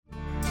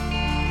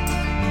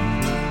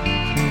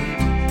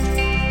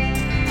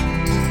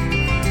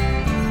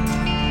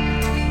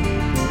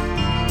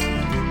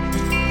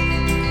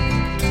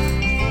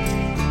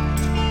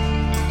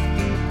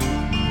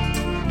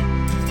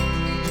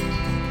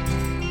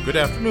Good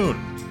afternoon.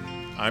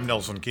 I'm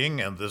Nelson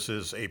King, and this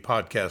is A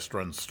Podcast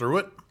Runs Through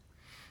It.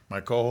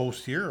 My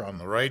co-host here on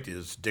the right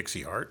is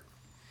Dixie Hart.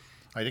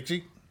 Hi,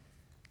 Dixie.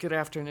 Good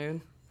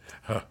afternoon.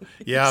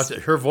 Yeah,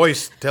 her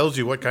voice tells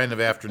you what kind of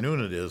afternoon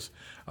it is.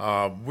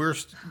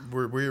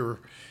 We're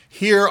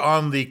here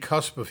on the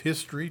cusp of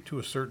history to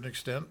a certain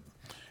extent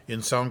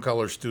in Sound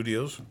Color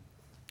Studios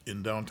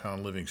in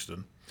downtown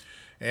Livingston.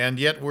 And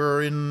yet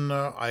we're in,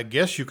 I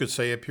guess you could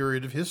say, a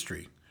period of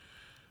history.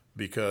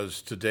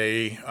 Because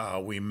today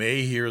we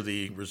may hear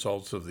the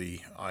results of the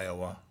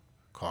Iowa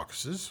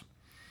caucuses,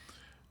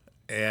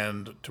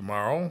 and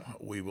tomorrow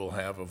we will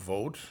have a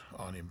vote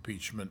on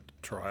impeachment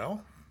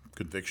trial,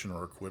 conviction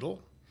or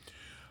acquittal.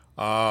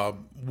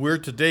 We're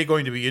today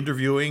going to be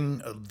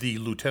interviewing the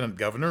Lieutenant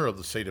Governor of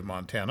the state of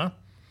Montana,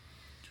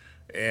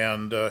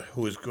 and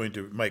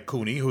Mike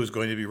Cooney, who is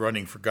going to be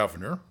running for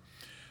governor,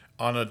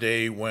 on a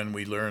day when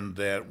we learned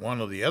that one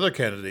of the other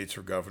candidates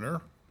for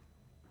governor,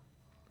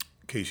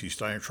 Casey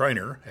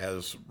Schreiner,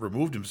 has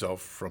removed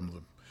himself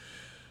from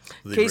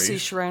the Casey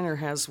race. Schreiner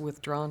has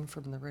withdrawn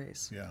from the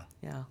race. Yeah.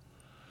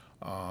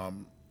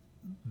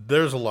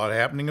 There's a lot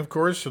happening, of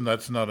course, and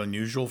that's not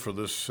unusual for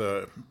this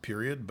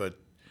period, but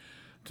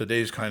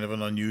today's kind of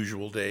an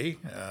unusual day,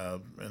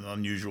 an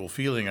unusual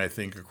feeling, I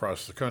think,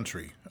 across the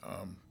country.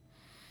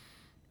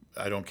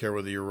 I don't care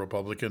whether you're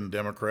Republican,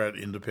 Democrat,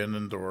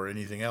 Independent, or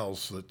anything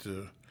else,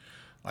 that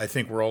I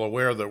think we're all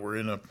aware that we're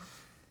in a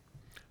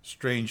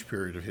strange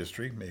period of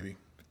history, maybe,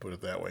 to put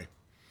it that way.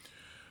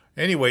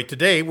 Anyway,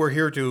 today we're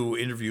here to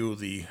interview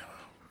the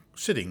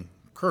sitting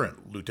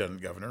current Lieutenant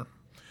Governor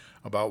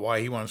about why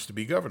he wants to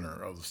be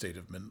governor of the state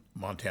of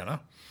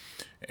Montana,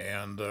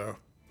 and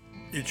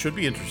it should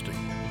be interesting.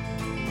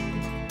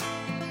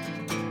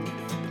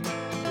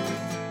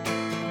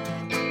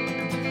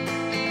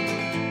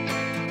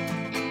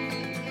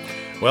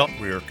 Well,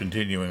 we are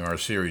continuing our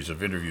series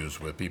of interviews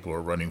with people who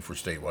are running for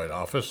statewide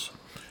office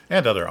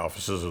and other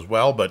offices as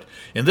well. But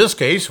in this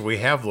case, we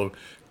have the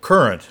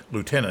current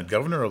Lieutenant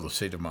Governor of the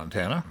state of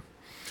Montana,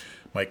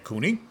 Mike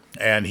Cooney,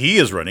 and he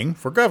is running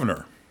for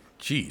governor.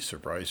 Gee,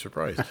 surprise,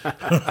 surprise.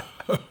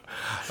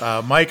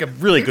 Mike,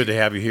 really good to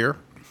have you here.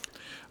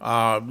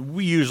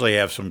 We usually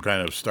have some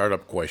kind of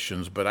startup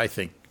questions, but I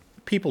think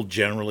people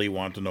generally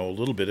want to know a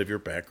little bit of your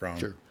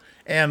background. Sure.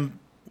 And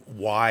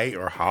why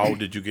or how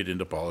did you get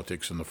into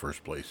politics in the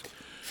first place?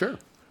 Sure.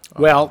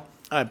 Well,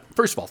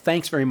 first of all,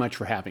 thanks very much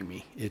for having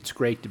me. It's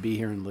great to be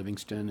here in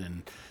Livingston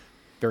and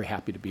very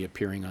happy to be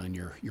appearing on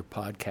your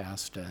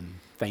podcast, and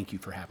thank you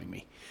for having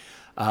me.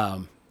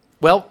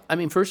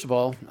 First of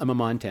all, I'm a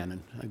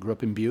Montanan. I grew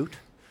up in Butte,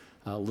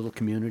 a little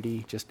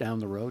community just down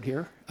the road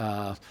here.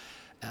 And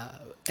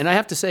I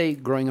have to say,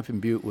 growing up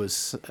in Butte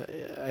was,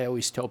 I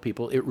always tell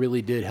people, it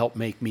really did help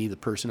make me the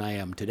person I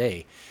am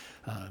today.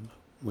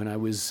 When I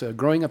was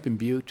growing up in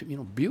Butte,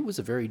 Butte was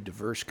a very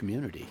diverse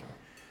community.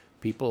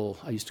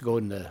 I used to go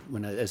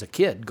as a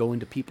kid, go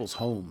into people's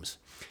homes,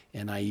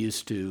 and I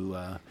used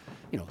to,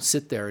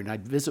 sit there and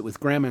I'd visit with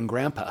Grandma and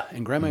Grandpa,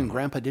 and Grandma and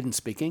Grandpa didn't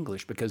speak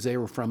English because they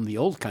were from the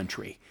old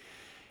country,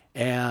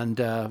 and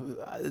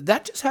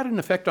that just had an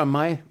effect on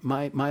my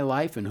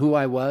life and who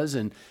I was.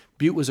 And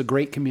Butte was a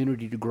great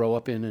community to grow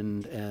up in,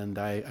 and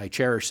I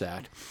cherish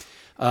that.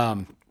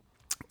 Went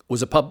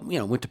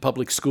to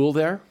public school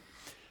there,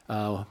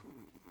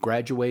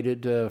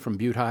 graduated from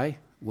Butte High,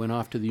 went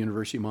off to the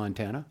University of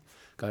Montana.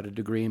 Got a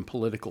degree in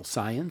political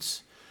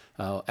science.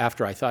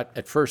 After I thought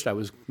at first I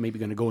was maybe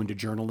going to go into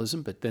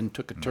journalism, but then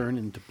took a turn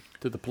into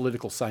the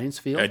political science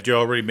field. Had you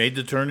already made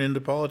the turn into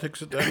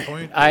politics at that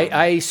point?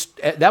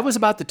 That was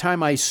about the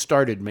time I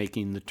started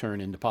making the turn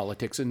into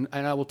politics. And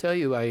I will tell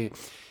you, I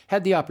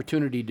had the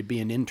opportunity to be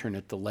an intern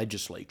at the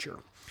legislature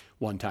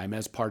one time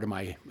as part of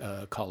my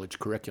college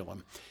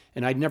curriculum.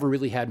 And I'd never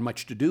really had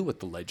much to do with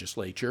the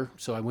legislature,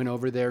 so I went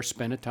over there,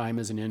 spent a time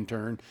as an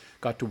intern,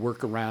 got to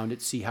work around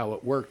it, see how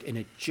it worked, and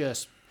it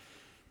just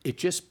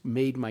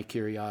made my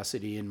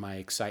curiosity and my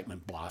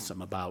excitement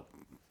blossom about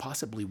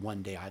possibly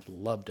one day I'd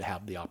love to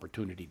have the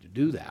opportunity to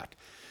do that.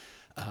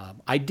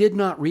 I did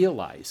not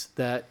realize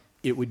that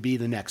it would be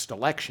the next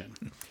election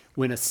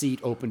when a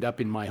seat opened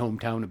up in my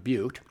hometown of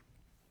Butte.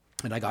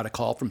 And I got a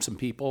call from some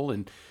people,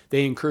 and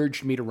they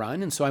encouraged me to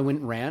run. And so I went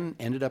and ran,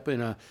 ended up in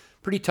a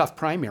pretty tough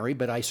primary,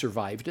 but I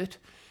survived it.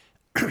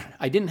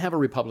 I didn't have a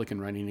Republican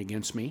running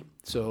against me.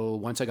 So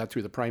once I got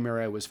through the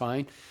primary, I was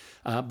fine.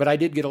 But I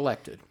did get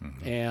elected.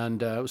 Mm-hmm.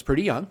 And I was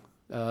pretty young.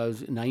 I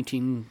was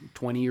 19,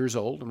 20 years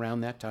old,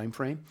 around that time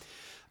frame.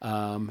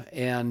 So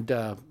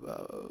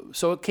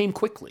it came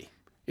quickly.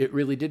 It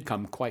really did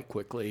come quite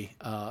quickly.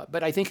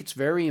 But I think it's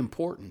very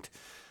important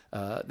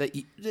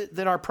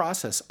that our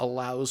process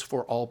allows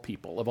for all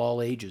people of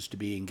all ages to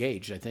be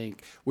engaged. I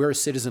think we're a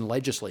citizen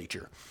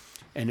legislature,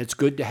 and it's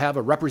good to have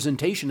a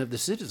representation of the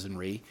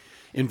citizenry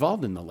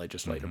involved in the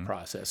legislative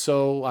process.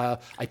 So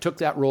I took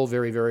that role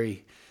very,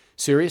 very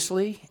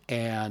seriously,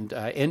 and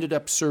ended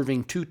up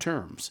serving 2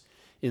 terms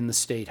in the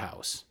State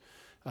House.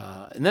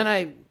 And then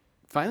I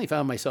finally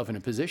found myself in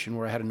a position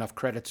where I had enough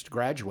credits to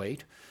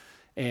graduate,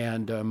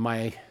 and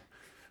my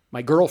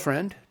my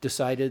girlfriend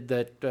decided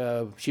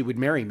that she would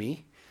marry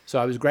me. So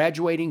I was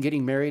graduating,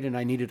 getting married, and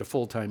I needed a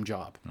full-time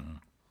job.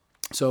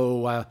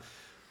 So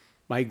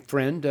my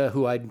friend,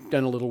 who I'd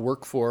done a little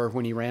work for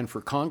when he ran for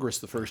Congress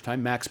the first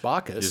time, Max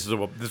Baucus.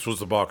 This was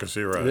the Baucus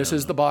era. This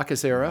is the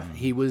Baucus era.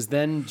 He was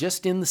then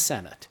just in the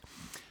Senate,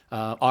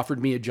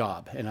 offered me a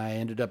job, and I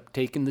ended up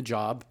taking the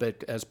job.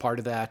 But as part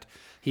of that,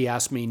 he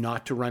asked me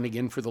not to run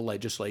again for the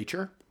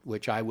legislature,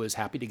 which I was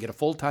happy to get a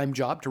full-time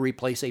job to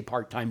replace a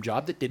part-time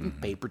job that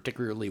didn't pay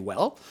particularly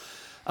well.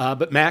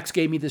 But Max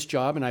gave me this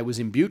job, and I was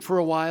in Butte for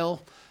a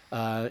while,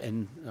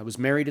 and I was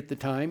married at the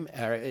time.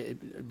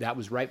 That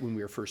was right when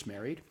we were first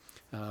married.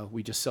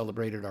 We just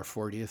celebrated our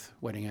 40th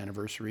wedding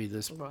anniversary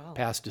this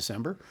past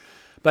December.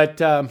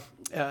 But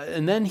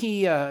and then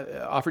he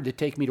offered to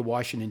take me to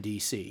Washington,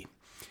 D.C.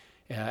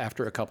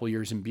 After a couple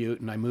years in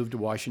Butte, and I moved to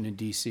Washington,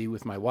 D.C.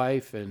 with my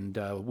wife, and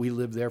we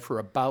lived there for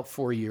about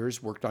 4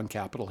 years, worked on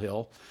Capitol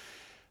Hill.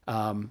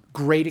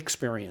 Great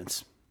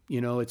experience.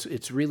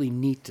 It's really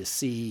neat to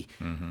see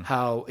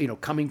how,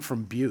 coming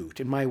from Butte,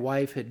 and my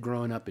wife had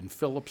grown up in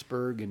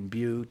Phillipsburg and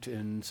Butte,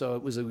 and so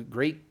it was a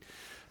great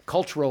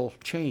cultural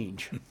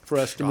change for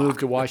us to move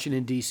to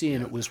Washington, D.C.,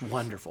 and it was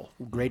wonderful.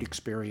 Great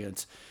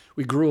experience.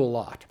 We grew a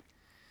lot.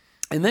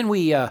 And then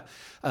we,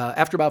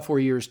 after about 4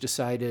 years,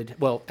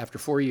 after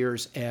 4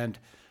 years and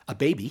a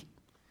baby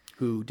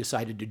who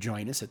decided to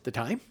join us at the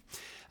time,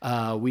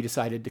 we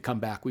decided to come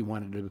back. We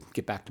wanted to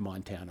get back to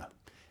Montana.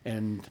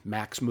 And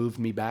Max moved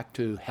me back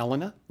to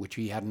Helena, which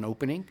he had an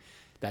opening.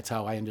 That's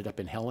how I ended up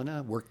in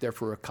Helena. Worked there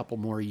for a couple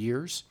more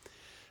years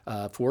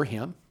for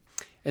him.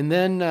 And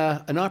then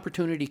an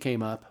opportunity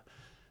came up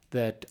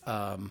that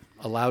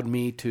allowed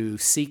me to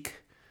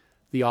seek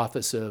the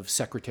office of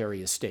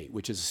Secretary of State,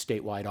 which is a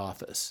statewide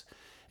office.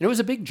 And it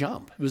was a big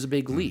jump. It was a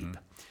big leap.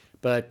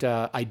 But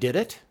I did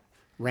it,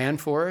 ran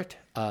for it.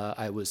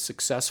 I was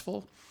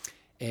successful.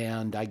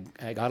 And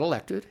I got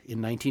elected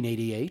in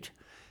 1988.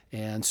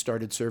 And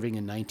started serving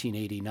in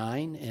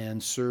 1989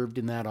 and served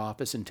in that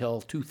office until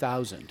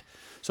 2000.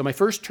 So my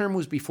first term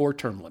was before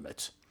term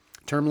limits.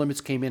 Term limits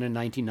came in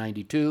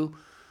 1992.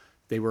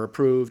 They were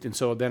approved, and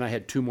so then I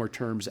had 2 more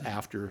terms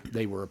after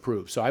they were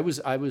approved. So I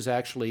was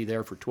actually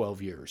there for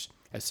 12 years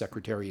as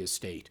Secretary of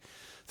State.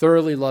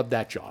 Thoroughly loved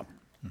that job.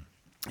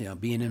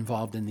 Being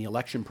involved in the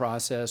election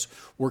process,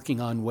 working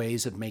on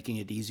ways of making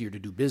it easier to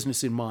do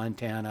business in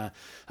Montana,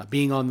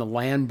 being on the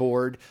land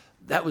board.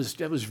 That was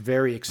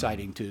very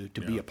exciting to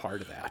be a part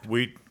of that.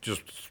 We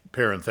just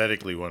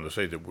parenthetically wanted to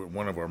say that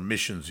one of our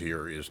missions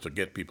here is to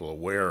get people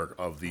aware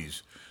of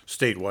these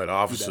statewide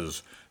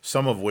offices,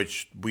 some of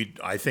which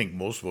I think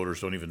most voters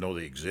don't even know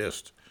they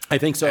exist. I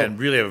think so. And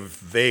really have a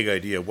vague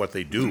idea of what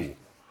they do.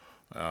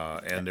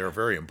 And they're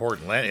very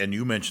important. And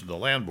you mentioned the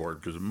land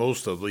board, because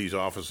most of these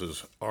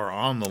offices are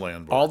on the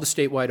land board. All the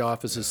statewide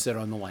offices sit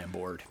on the land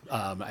board.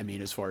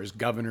 As far as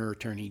governor,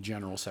 attorney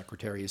general,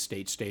 secretary of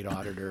state, state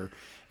auditor,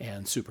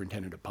 and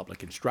superintendent of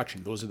public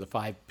instruction. Those are the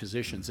 5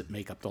 positions that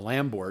make up the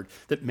land board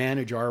that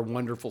manage our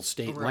wonderful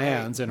state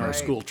lands and our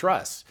school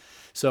trusts.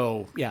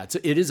 So,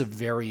 it is a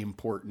very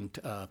important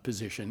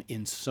position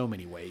in so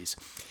many ways.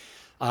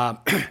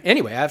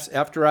 Anyway,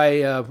 after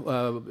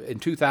in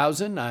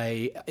 2000,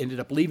 I ended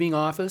up leaving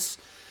office,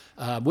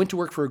 went to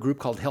work for a group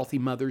called Healthy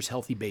Mothers,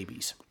 Healthy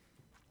Babies,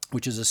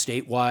 which is a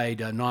statewide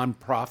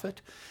nonprofit.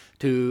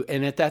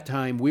 And at that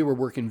time, we were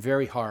working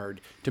very hard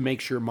to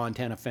make sure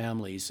Montana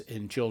families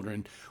and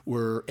children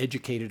were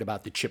educated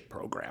about the CHIP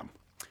program,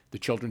 the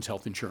Children's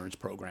Health Insurance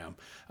Program.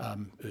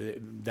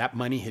 That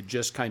money had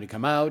just kind of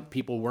come out.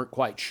 People weren't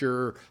quite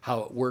sure how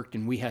it worked,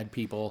 and we had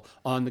people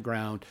on the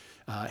ground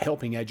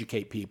helping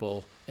educate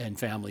people and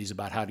families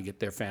about how to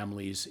get their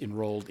families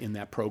enrolled in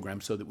that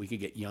program so that we could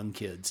get young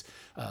kids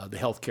the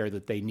health care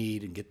that they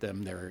need and get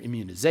them their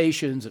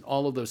immunizations and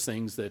all of those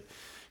things that,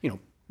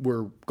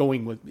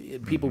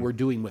 people were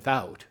doing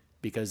without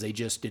because they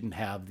just didn't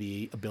have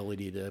the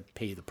ability to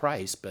pay the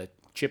price, but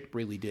CHIP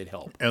really did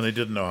help. And they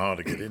didn't know how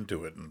to get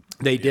into it.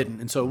 They didn't.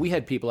 And so we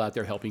had people out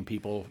there helping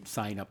people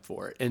sign up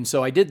for it. And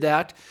so I did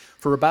that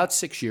for about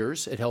 6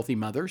 years at Healthy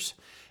Mothers.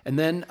 And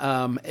then,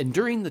 and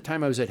during the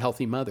time I was at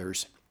Healthy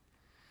Mothers,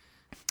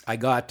 I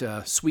got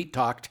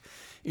sweet-talked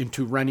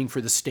into running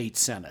for the state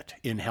Senate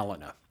in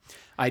Helena.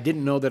 I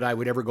didn't know that I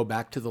would ever go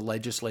back to the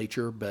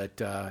legislature, but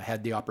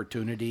had the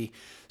opportunity.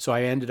 So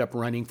I ended up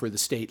running for the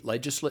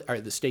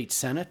state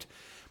Senate.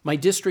 My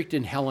district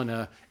in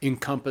Helena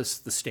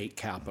encompassed the state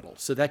capital.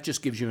 So that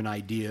just gives you an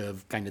idea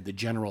of kind of the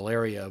general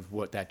area of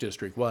what that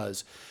district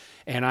was.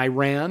 And I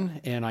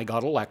ran and I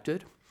got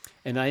elected.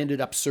 And I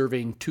ended up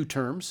serving 2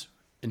 terms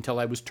until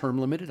I was term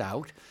limited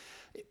out.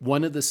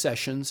 One of the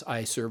sessions,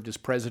 I served as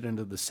president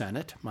of the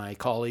Senate. My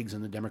colleagues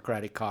in the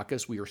Democratic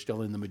caucus, we were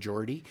still in the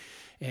majority,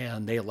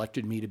 and they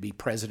elected me to be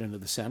president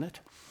of the Senate.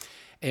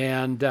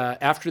 And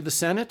after the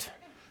Senate,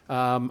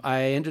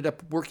 I ended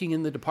up working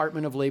in the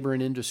Department of Labor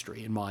and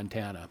Industry in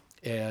Montana.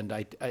 And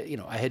I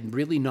had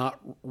really not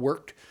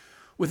worked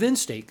within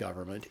state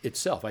government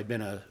itself. I'd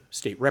been a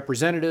state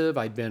representative,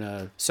 I'd been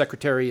a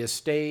secretary of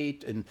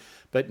state,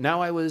 but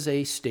now I was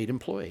a state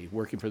employee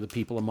working for the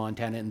people of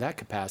Montana in that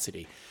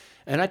capacity.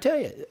 And I tell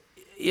you,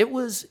 it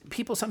was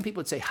some people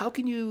would say, how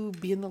can you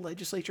be in the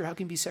legislature? How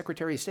can you be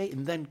Secretary of State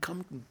and then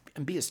come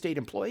and be a state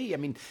employee? I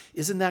mean,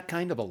 isn't that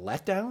kind of a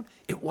letdown?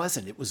 It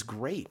wasn't. It was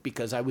great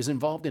because I was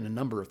involved in a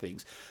number of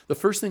things. The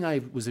first thing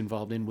I was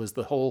involved in was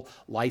the whole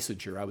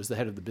licensure. I was the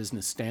head of the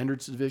Business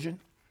Standards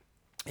Division,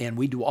 and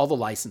we do all the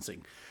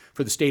licensing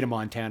for the state of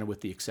Montana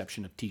with the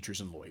exception of teachers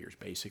and lawyers,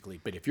 basically.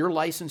 But if you're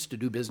licensed to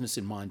do business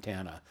in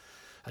Montana,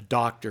 a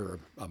doctor,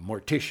 a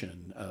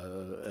mortician,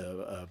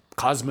 a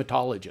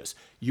cosmetologist,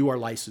 you are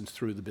licensed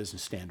through the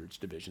Business Standards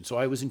Division. So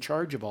I was in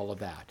charge of all of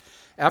that.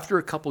 After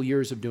a couple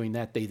years of doing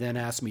that, they then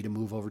asked me to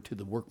move over to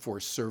the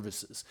workforce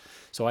services.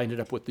 So I ended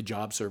up with the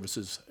job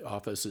services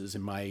offices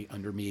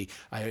under me.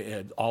 I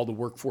had all the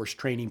workforce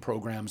training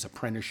programs,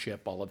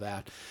 apprenticeship, all of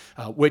that,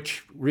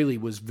 which really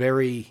was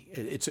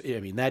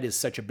that is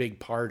such a big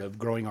part of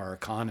growing our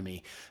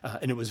economy.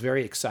 And it was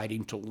very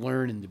exciting to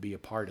learn and to be a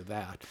part of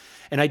that.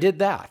 And I did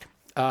that.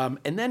 And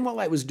then while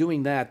I was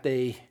doing that,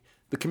 the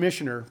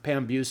commissioner,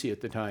 Pam Busey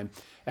at the time,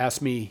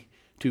 asked me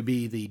to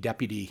be the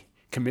deputy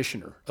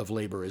commissioner of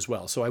labor as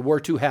well. So I wore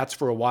two hats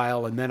for a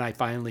while, and then I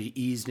finally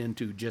eased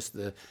into just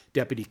the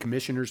deputy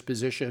commissioner's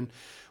position,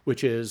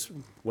 which is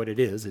what it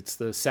is. It's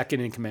the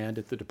second in command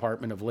at the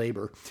Department of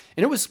Labor.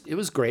 And it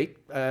was great.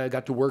 I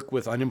got to work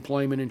with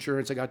unemployment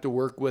insurance. I got to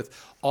work with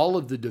all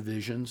of the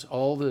divisions,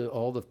 all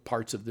the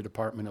parts of the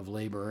Department of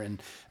Labor, and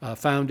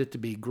found it to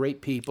be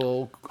great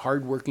people,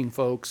 hardworking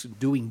folks,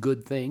 doing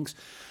good things.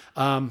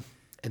 And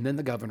then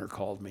the governor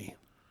called me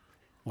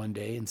one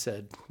day and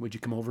said, would you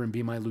come over and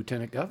be my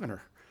lieutenant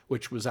governor?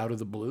 Which was out of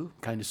the blue,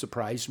 kind of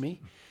surprised me.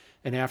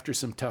 And after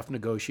some tough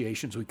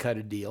negotiations, we cut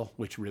a deal,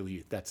 which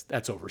really,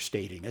 that's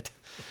overstating it.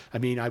 I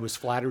mean, I was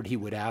flattered he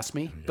would ask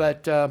me,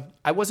 but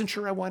I wasn't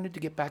sure I wanted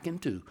to get back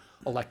into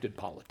elected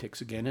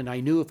politics again. And I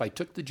knew if I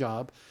took the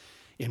job,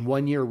 in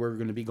 1 year, we were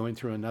going to be going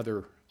through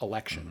another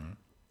election.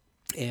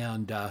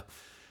 And,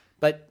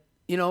 but,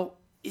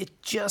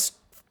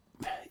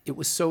 it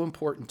was so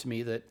important to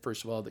me that,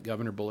 first of all, that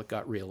Governor Bullock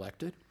got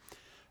reelected,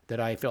 that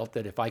I felt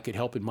that if I could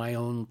help in my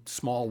own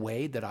small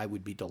way, that I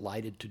would be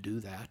delighted to do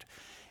that.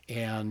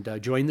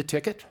 And joined the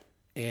ticket,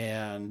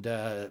 and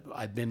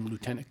I've been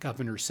lieutenant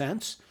governor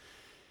since.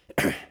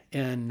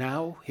 And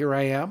now here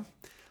I am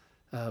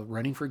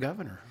running for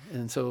governor.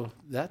 And so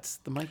that's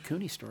the Mike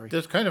Cooney story.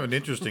 There's kind of an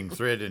interesting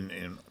thread,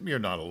 and you're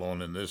not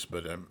alone in this,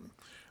 but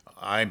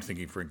I'm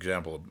thinking, for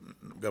example,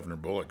 Governor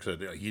Bullock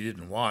said he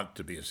didn't want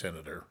to be a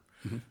senator.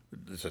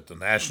 It's at the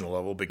national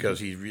level because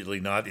he's really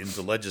not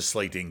into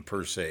legislating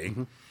per se.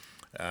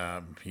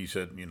 He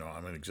said,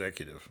 I'm an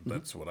executive.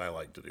 That's what I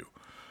like to do.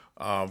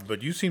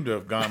 But you seem to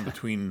have gone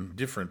between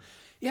different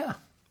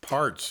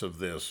parts of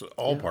this,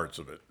 parts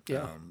of it.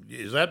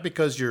 Is that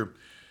because you're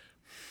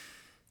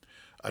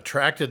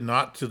attracted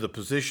not to the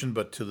position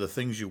but to the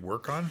things you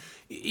work on?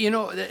 And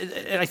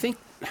I think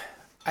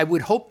I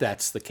would hope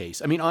that's the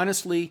case. I mean,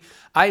 honestly,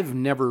 I've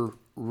never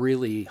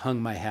really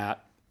hung my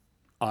hat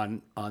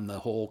on the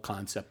whole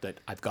concept that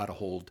I've got to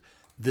hold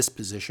this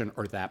position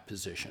or that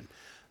position.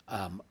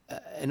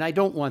 And I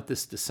don't want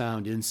this to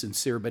sound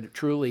insincere, but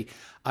truly,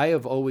 I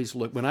have always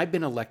looked, when I've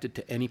been elected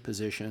to any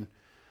position,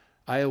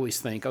 I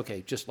always think,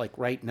 okay, just like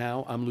right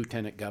now, I'm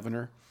lieutenant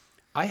governor.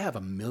 I have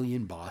 1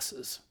 million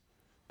bosses.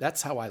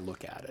 That's how I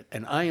look at it.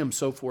 And I am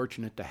so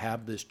fortunate to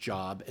have this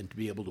job and to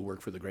be able to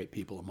work for the great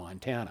people of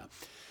Montana.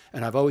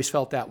 And I've always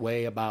felt that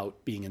way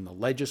about being in the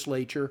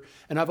legislature.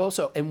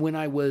 And when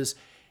I was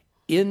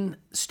in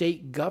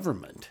state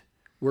government,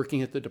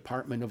 working at the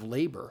Department of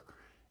Labor,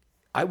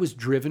 I was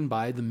driven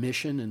by the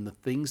mission and the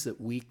things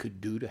that we could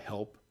do to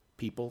help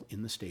people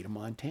in the state of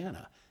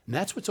Montana. And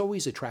that's what's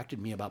always attracted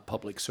me about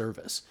public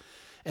service.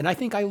 And I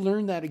think I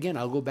learned that again.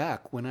 I'll go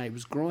back when I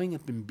was growing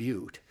up in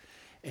Butte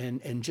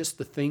and just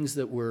the things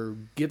that were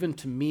given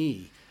to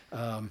me,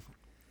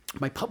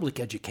 my public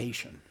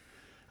education.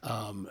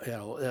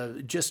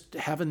 Just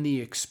having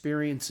the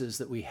experiences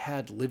that we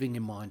had living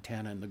in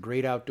Montana and the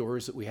great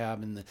outdoors that we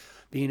have and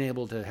being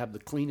able to have the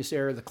cleanest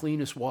air, the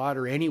cleanest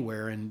water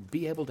anywhere and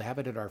be able to have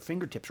it at our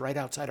fingertips right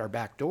outside our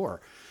back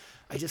door.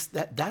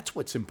 That's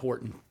what's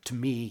important to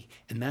me,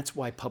 and that's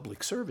why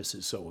public service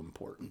is so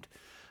important.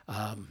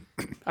 I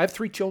have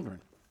 3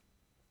 children.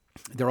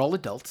 They're all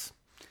adults.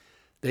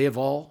 They have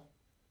all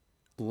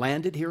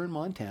landed here in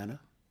Montana.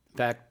 In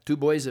fact, 2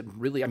 boys that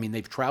really,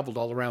 they've traveled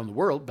all around the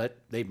world, but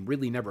they've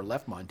really never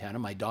left Montana.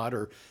 My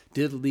daughter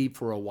did leave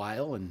for a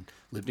while and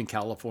lived in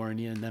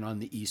California and then on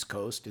the East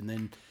Coast. And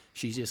then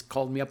she just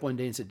called me up one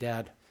day and said,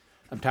 Dad,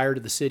 I'm tired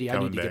of the city. I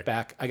need to get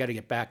back. I got to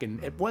get back.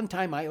 And at one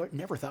time, I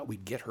never thought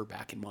we'd get her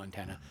back in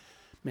Montana.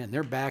 Man,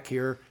 they're back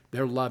here.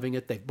 They're loving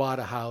it. They've bought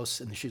a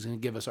house, and she's going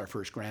to give us our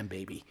first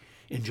grandbaby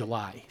in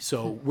July.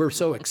 So we're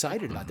so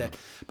excited about that.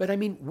 But,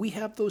 we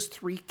have those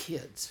 3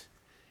 kids.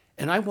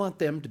 And I want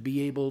them to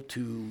be able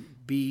to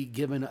be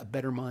given a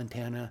better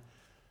Montana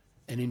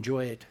and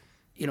enjoy it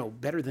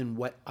better than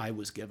what I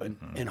was given.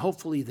 And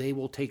hopefully they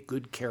will take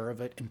good care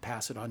of it and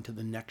pass it on to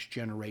the next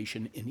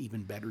generation in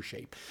even better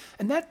shape.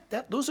 And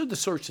those are the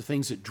sorts of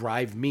things that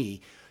drive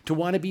me to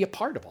want to be a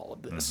part of all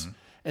of this.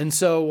 And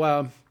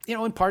so,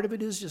 and part of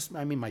it is just,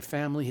 my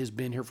family has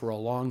been here for a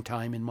long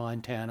time in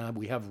Montana.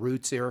 We have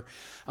roots here.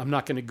 I'm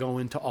not going to go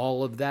into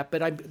all of that,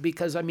 but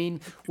because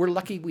we're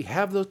lucky we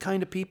have those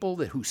kind of people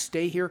who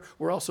stay here.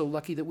 We're also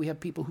lucky that we have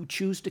people who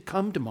choose to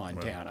come to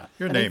Montana.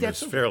 Your name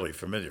is fairly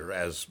familiar,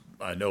 as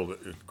I know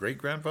that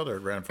great-grandfather or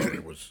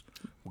grandfather was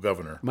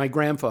governor. My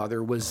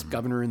grandfather was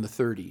governor in the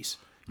 30s.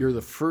 You're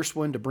the first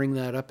one to bring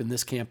that up in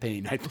this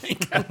campaign, I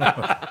think.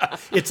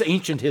 It's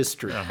ancient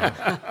history.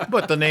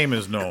 But the name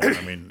is known.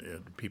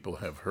 People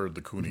have heard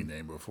the Cooney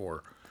name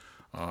before,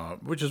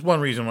 which is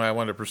one reason why I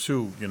want to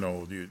pursue,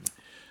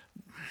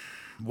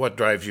 what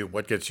drives you,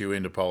 what gets you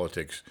into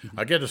politics.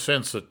 I get a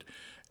sense that,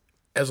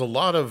 as a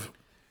lot of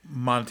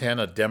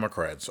Montana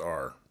Democrats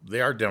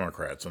they are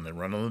Democrats and they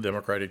run on the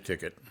Democratic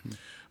ticket,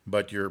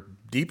 but your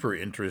deeper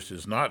interest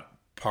is not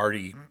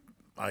party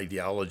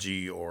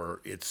ideology,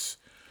 or it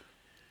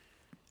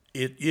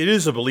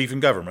is a belief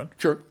in government.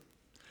 Sure.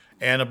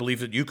 And a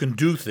belief that you can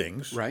do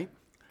things. Right.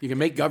 You can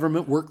make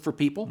government work for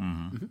people.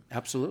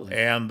 Absolutely.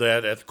 And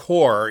that at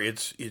core,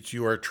 it's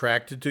you are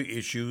attracted to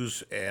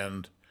issues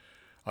and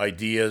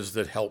ideas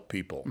that help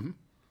people.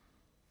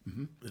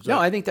 No,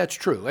 I think that's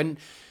true. And,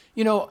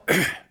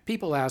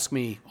 people ask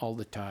me all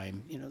the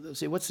time, they'll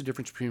say, what's the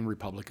difference between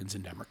Republicans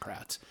and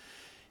Democrats?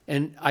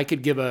 And I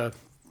could give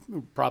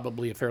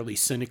probably a fairly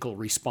cynical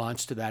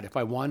response to that if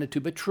I wanted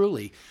to, but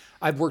truly,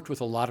 I've worked with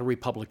a lot of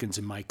Republicans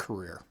in my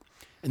career,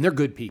 and they're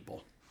good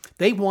people.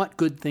 They want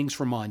good things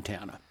for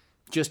Montana,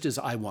 just as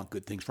I want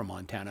good things for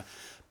Montana,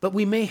 but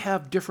we may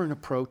have different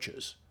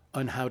approaches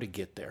on how to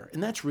get there,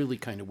 and that's really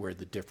kind of where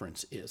the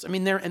difference is.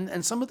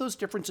 And some of those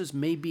differences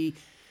may be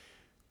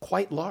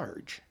quite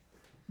large.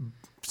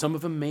 Some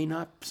of them may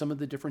not. Some of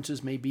the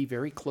differences may be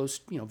very close,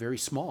 very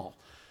small.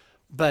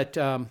 But,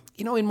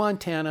 in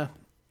Montana,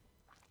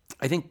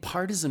 I think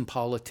partisan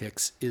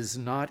politics is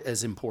not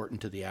as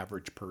important to the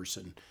average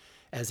person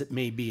as it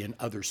may be in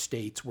other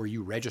states where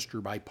you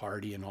register by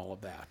party and all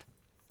of that.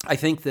 I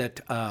think that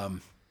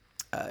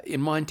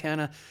in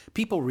Montana,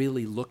 people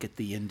really look at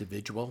the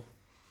individual.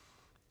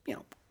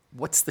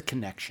 What's the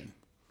connection?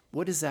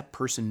 What does that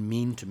person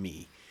mean to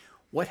me?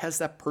 What has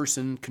that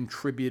person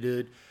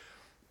contributed?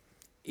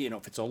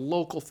 If it's a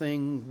local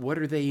thing, what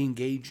are they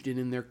engaged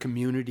in their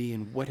community,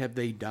 and what have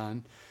they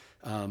done?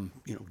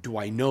 Do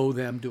I know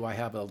them? Do I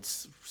have a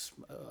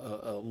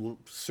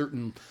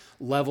certain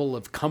level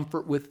of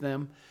comfort with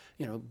them?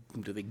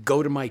 Do they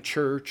go to my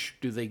church?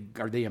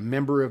 Are they a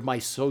member of my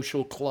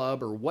social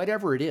club, or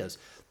whatever it is?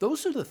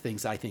 Those are the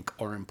things I think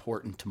are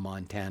important to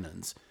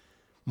Montanans.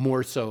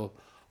 More so,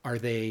 are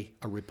they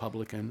a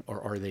Republican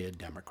or are they a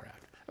Democrat?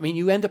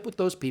 You end up with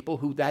those people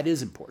who that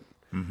is important.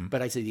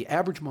 But I say the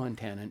average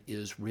Montanan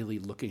is really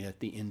looking at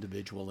the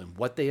individual and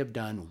what they have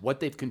done, what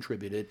they've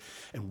contributed,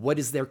 and what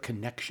is their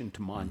connection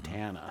to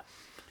Montana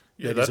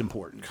that is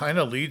important. Kind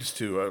of leads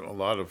to a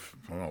lot of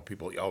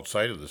people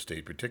outside of the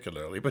state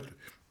particularly, but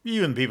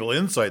even people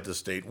inside the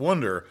state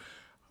wonder,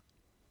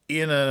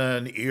 in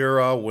an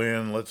era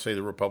when, let's say,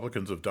 the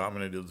Republicans have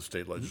dominated the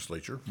state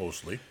legislature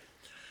mostly,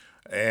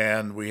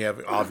 and we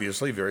have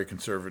obviously very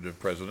conservative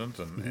president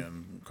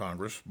and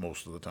Congress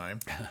most of the time,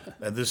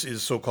 and this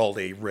is so-called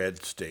a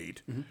red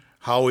state.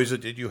 How is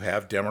it that you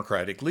have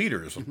Democratic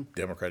leaders,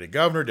 Democratic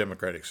governor,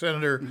 Democratic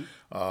senator?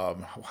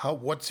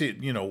 What's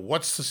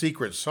the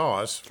secret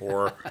sauce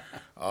for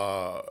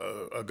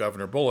a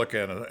Governor Bullock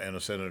and a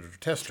Senator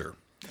Tester?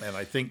 And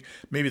I think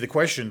maybe the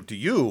question to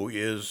you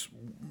is,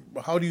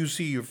 how do you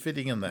see you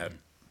fitting in that?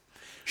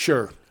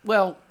 Sure.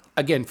 Well,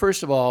 again,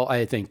 first of all,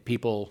 I think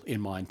people in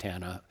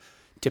Montana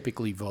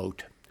typically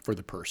vote for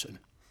the person.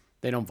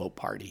 They don't vote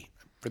party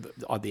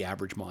on the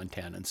average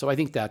Montanan. So I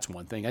think that's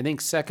one thing. I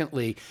think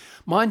secondly,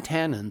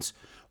 Montanans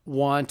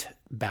want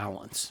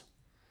balance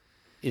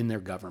in their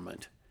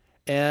government.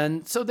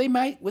 And so they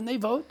might, when they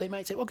vote, they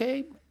might say,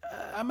 okay,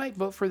 I might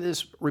vote for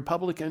this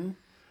Republican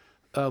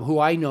who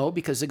I know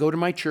because they go to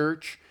my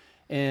church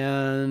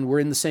and we're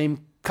in the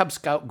same Cub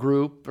Scout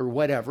group or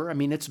whatever.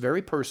 It's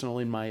very personal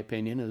in my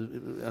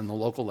opinion on the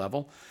local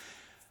level.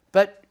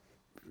 But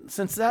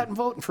since I'm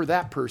voting for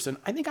that person,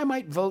 I think I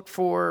might vote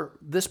for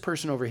this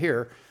person over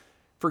here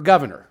for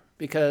governor,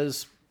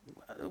 because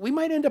we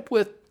might end up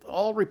with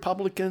all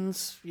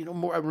Republicans,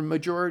 more a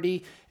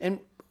majority, and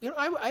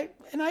I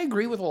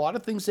agree with a lot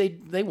of things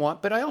they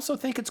want, but I also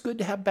think it's good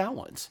to have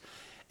balance.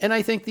 And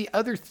I think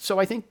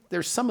I think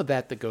there's some of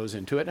that goes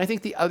into it. And I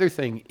think the other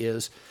thing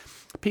is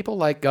people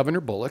like Governor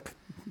Bullock,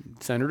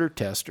 Senator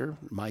Tester,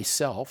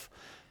 myself,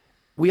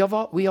 we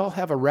all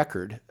have a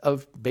record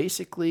of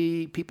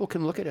basically people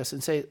can look at us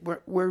and say,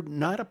 we're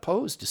not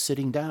opposed to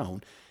sitting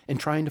down and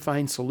trying to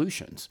find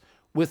solutions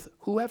with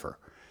whoever.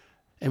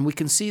 And we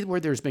can see where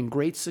there's been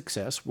great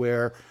success,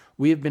 where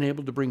we have been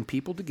able to bring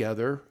people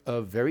together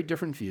of very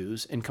different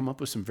views and come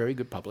up with some very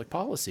good public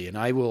policy. And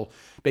I will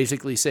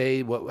basically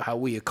say how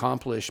we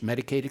accomplished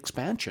Medicaid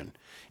expansion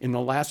in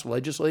the last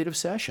legislative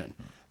session.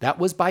 That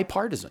was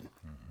bipartisan.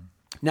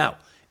 Now,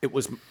 it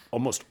was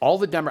almost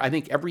all I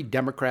think every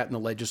Democrat in the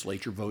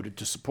legislature voted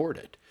to support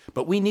it.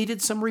 But we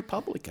needed some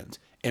Republicans,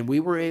 and we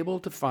were able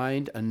to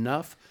find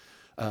enough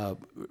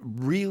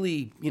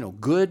really,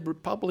 good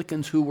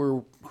Republicans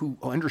who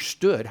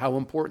understood how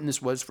important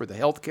this was for the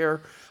health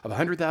care of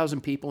 100,000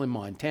 people in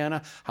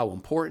Montana, how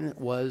important it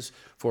was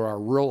for our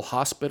rural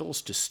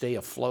hospitals to stay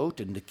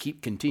afloat and to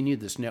continue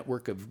this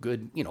network of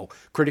good,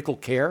 critical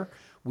care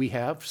we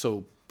have,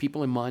 so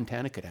people in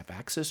Montana could have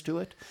access to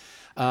it.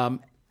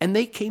 And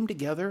they came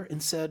together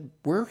and said,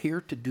 we're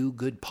here to do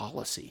good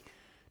policy.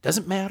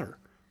 Doesn't matter.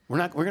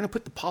 We're going to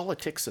put the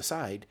politics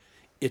aside.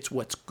 It's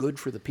what's good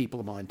for the people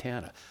of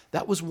Montana.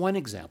 That was one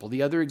example.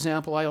 The other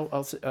example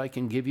I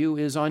can give you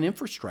is on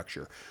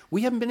infrastructure.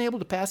 We haven't been able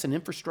to pass an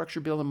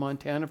infrastructure bill in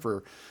Montana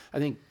for, I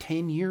think,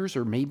 10 years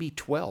or maybe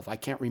 12. I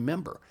can't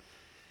remember.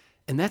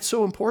 And that's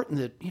so important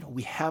that,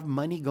 we have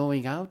money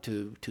going out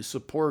to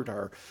support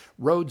our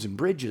roads and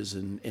bridges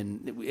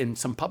and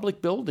some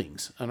public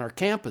buildings on our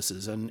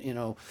campuses. And,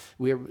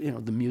 we are,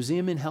 the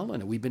museum in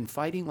Helena, we've been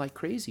fighting like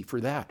crazy for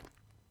that.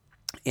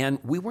 And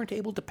we weren't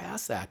able to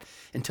pass that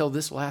until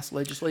this last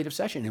legislative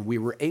session. And we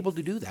were able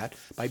to do that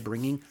by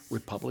bringing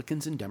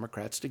Republicans and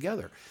Democrats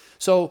together.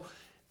 So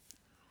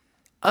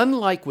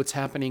unlike what's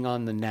happening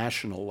on the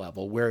national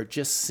level, where it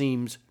just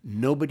seems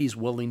nobody's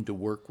willing to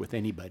work with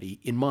anybody,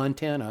 in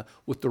Montana,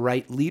 with the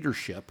right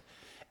leadership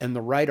and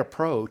the right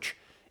approach,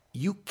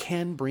 you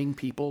can bring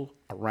people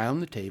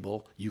around the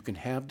table. You can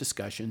have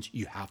discussions.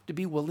 You have to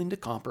be willing to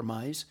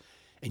compromise.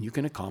 And you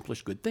can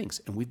accomplish good things.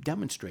 And we've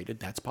demonstrated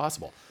that's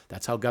possible.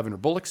 That's how Governor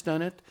Bullock's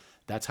done it.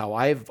 That's how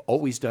I've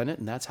always done it.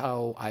 And that's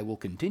how I will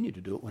continue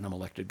to do it when I'm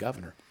elected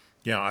governor.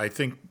 Yeah,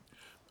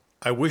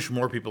 I wish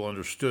more people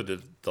understood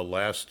that the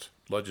last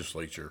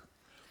legislature,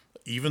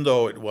 even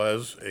though it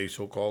was a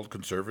so-called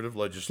conservative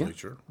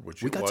legislature,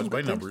 which it was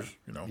by numbers,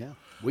 Yeah,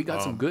 we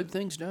got some good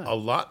things done. A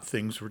lot of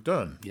things were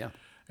done. Yeah.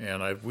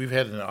 And we've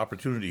had an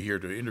opportunity here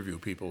to interview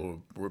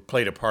people who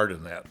played a part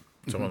in that.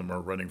 Some of them are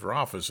running for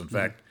office. In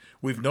fact,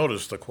 we've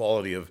noticed the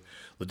quality of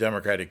the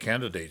Democratic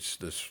candidates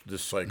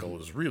this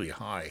cycle is really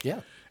high.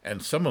 Yeah.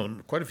 And some of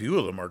them, quite a few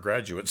of them, are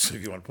graduates,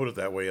 if you want to put it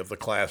that way, of the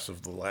class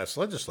of the last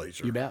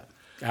legislature. You bet.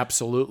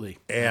 Absolutely.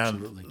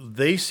 And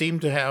they seem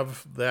to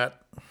have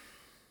that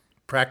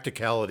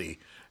practicality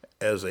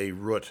as a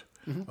root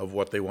of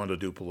what they want to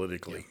do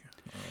politically.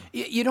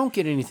 You don't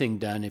get anything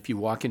done if you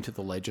walk into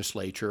the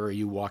legislature or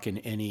you walk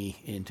into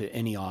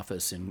any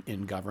office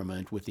in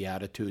government with the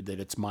attitude that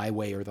it's my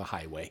way or the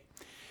highway.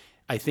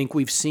 I think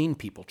we've seen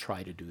people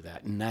try to do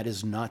that, and that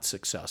is not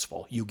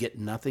successful. You get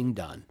nothing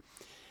done.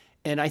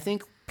 And I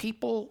think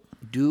people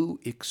do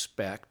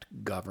expect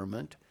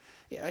government.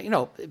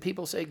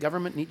 People say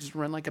government needs to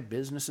run like a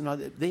business,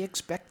 and they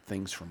expect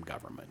things from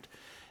government.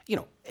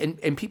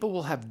 And people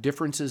will have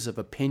differences of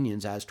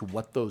opinions as to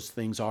what those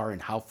things are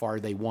and how far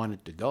they want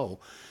it to go.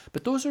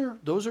 But those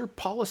are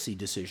policy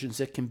decisions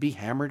that can be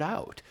hammered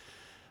out.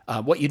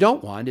 What you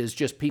don't want is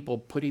just people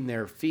putting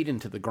their feet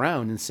into the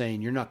ground and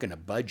saying, you're not going to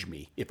budge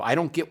me. If I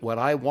don't get what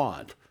I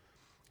want,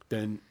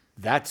 then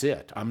that's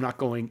it. I'm not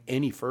going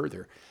any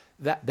further.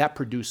 That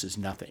produces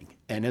nothing.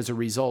 And as a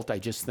result, I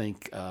just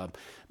think,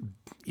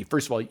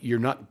 first of all, you're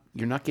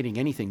not getting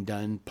anything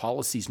done.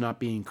 Policy's not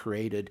being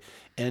created,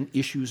 and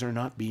issues are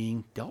not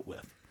being dealt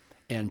with.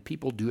 And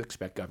people do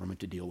expect government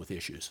to deal with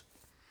issues.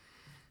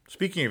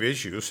 Speaking of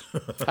issues,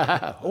 what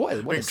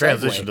a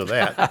transition segue. to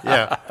that.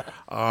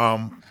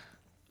 Yeah.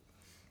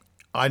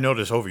 I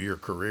notice over your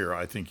career,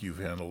 I think you've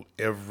handled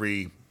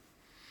every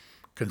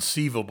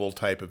conceivable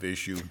type of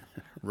issue,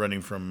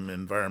 running from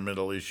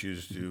environmental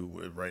issues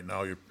to right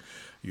now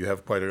you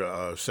have quite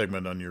a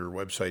segment on your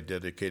website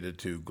dedicated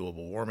to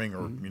global warming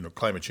or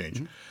climate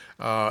change,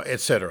 et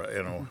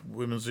cetera.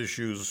 Women's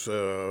issues,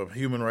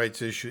 human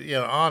rights issues,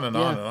 on and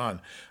on and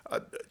on.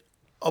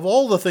 Of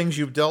all the things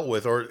you've dealt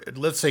with, or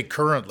let's say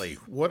currently,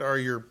 what are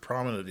your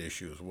prominent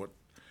issues?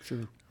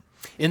 Sure.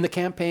 In the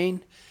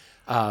campaign,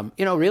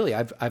 really,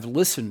 I've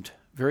listened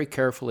very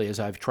carefully as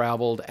I've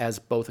traveled as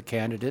both a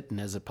candidate and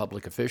as a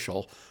public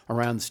official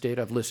around the state.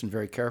 I've listened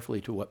very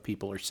carefully to what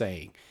people are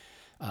saying.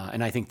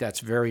 And I think that's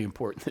very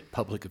important that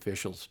public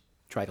officials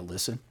try to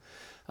listen.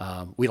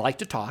 We like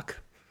to talk,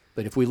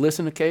 but if we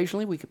listen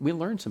occasionally, we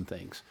learn some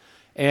things.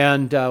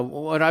 And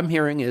what I'm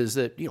hearing is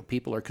that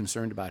people are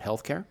concerned about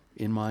health care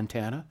in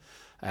Montana,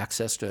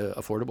 access to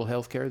affordable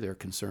health care. They're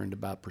concerned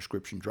about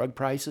prescription drug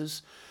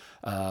prices.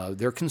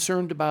 They're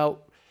concerned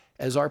about,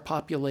 as our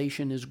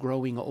population is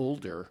growing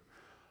older,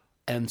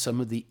 and some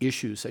of the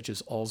issues such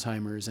as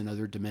Alzheimer's and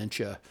other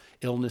dementia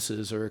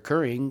illnesses are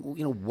occurring,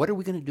 what are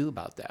we going to do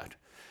about that?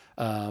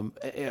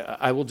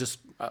 I will just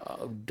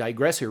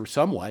digress here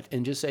somewhat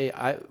and just say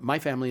my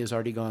family has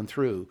already gone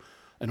through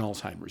an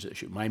Alzheimer's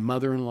issue. My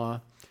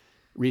mother-in-law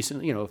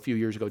recently, a few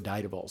years ago,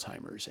 died of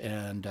Alzheimer's.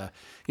 And,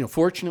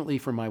 fortunately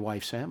for my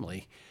wife's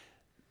family,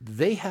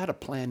 they had a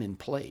plan in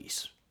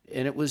place.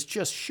 And it was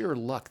just sheer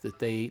luck that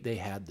they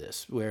had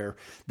this, where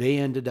they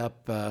ended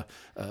up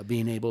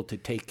being able to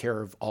take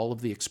care of all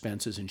of the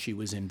expenses, and she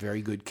was in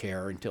very good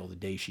care until the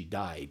day she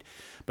died.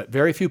 But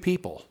very few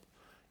people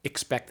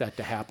expect that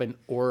to happen,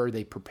 or are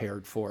they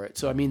prepared for it?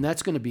 So, I mean,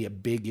 that's going to be a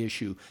big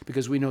issue,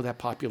 because we know that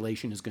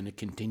population is going to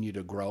continue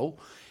to grow,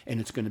 and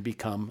it's going to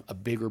become a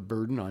bigger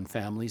burden on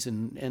families,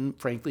 and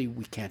frankly,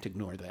 we can't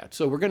ignore that.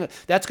 So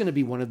that's going to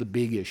be one of the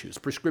big issues.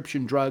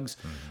 Prescription drugs,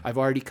 I've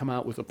already come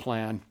out with a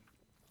plan,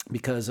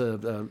 because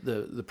of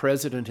the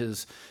president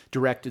has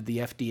directed the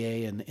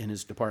FDA and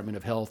his Department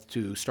of Health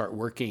to start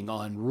working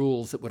on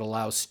rules that would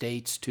allow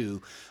states to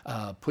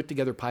put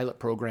together pilot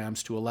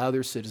programs to allow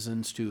their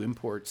citizens to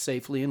import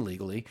safely and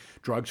legally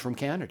drugs from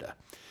Canada.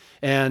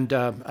 And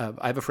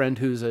I have a friend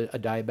who's a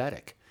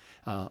diabetic.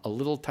 A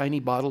little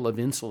tiny bottle of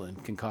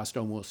insulin can cost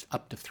almost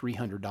up to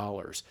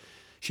 $300.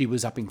 She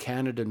was up in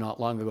Canada not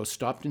long ago,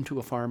 stopped into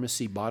a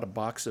pharmacy, bought a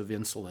box of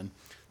insulin,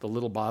 the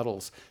little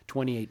bottles,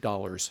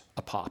 $28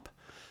 a pop.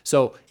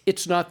 So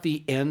it's not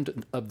the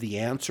end of the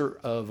answer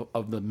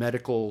of the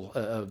medical,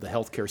 of the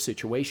healthcare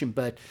situation,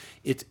 but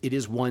it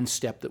is one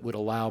step that would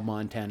allow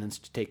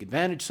Montanans to take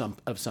advantage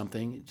of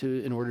something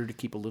in order to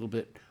keep a little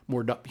bit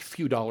more,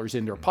 few dollars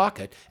in their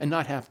pocket, and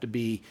not have to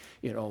be,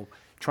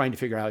 trying to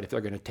figure out if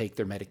they're going to take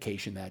their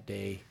medication that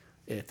day,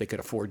 if they could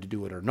afford to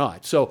do it or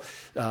not. So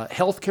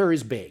healthcare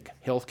is big.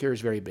 Healthcare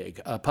is very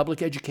big.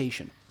 Public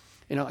education.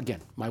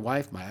 Again, my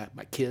wife,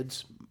 my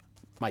kids,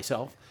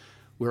 myself,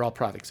 we're all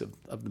products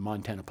of the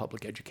Montana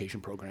Public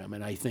Education Program,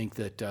 and I think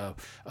that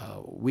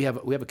we have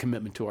a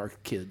commitment to our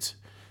kids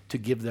to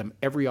give them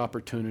every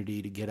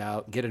opportunity to get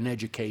out, get an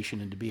education,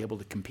 and to be able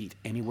to compete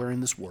anywhere in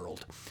this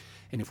world.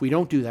 And if we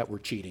don't do that, we're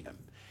cheating them.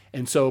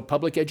 And so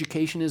public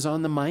education is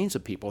on the minds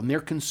of people, and they're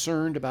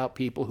concerned about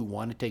people who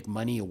want to take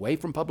money away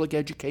from public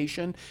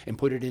education and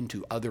put it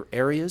into other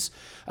areas.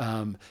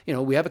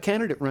 We have a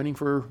candidate running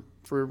for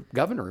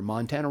governor in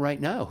Montana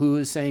right now who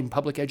is saying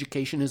public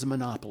education is a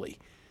monopoly.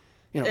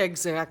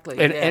 Exactly.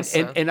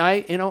 And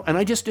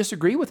I just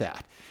disagree with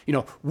that.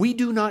 We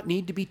do not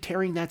need to be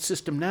tearing that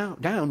system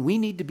down. We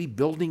need to be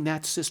building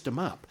that system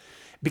up,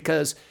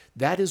 because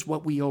that is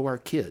what we owe our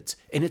kids,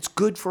 and it's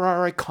good for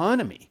our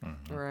economy.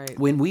 Mm-hmm. Right.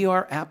 When we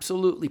are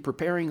absolutely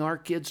preparing our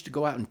kids to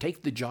go out and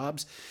take the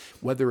jobs,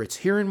 whether it's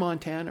here in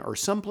Montana or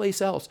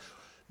someplace else,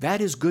 that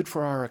is good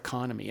for our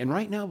economy. And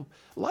right now,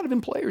 a lot of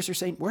employers are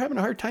saying, we're having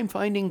a hard time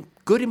finding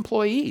good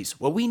employees.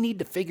 Well, we need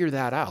to figure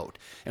that out.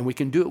 And we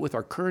can do it with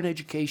our current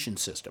education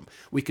system.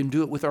 We can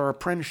do it with our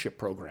apprenticeship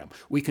program.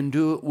 We can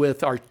do it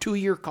with our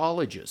 2-year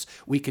colleges.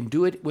 We can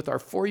do it with our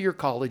 4-year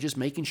colleges,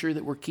 making sure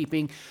that we're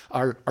keeping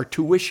our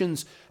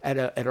tuitions at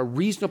a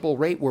reasonable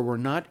rate where we're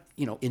not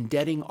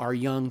indebting our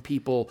young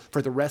people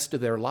for the rest of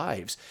their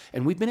lives.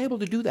 And we've been able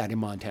to do that in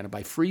Montana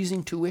by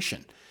freezing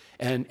tuition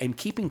and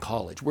keeping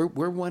college.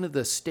 We're one of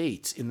the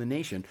states in the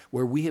nation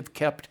where we have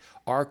kept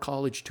our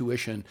college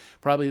tuition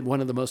probably one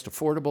of the most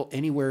affordable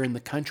anywhere in the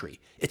country.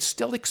 It's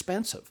still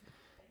expensive,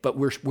 but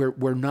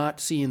we're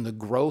not seeing the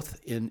growth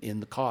in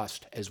the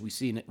cost as we've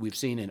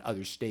seen in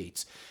other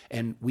states,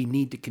 and we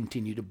need to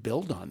continue to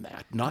build on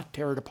that, not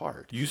tear it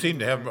apart. You seem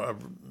to have a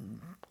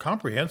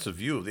comprehensive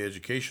view of the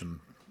education.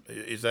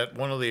 Is that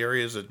one of the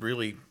areas that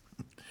really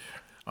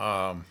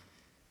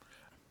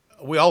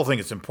we all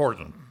think it's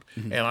important?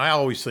 Mm-hmm. And I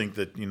always think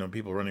that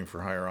people running for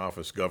higher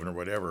office, governor,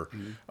 whatever,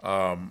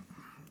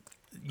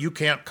 you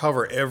can't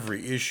cover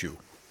every issue.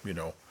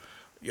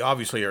 You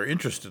obviously are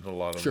interested in a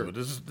lot of them. But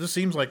this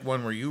seems like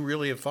one where you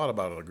really have thought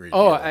about it a great deal.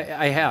 Oh,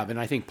 I have, and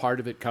I think part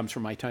of it comes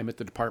from my time at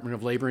the Department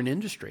of Labor and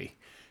Industry,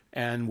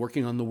 and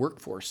working on the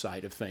workforce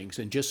side of things,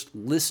 and just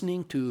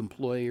listening to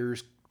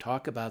employers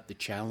talk about the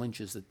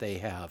challenges that they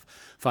have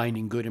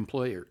finding good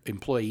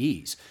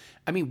employees.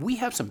 I mean, we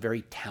have some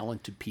very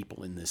talented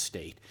people in this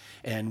state,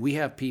 and we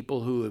have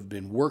people who have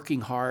been working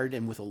hard,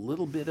 and with a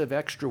little bit of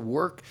extra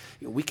work,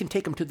 we can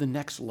take them to the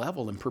next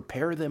level and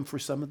prepare them for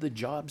some of the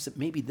jobs that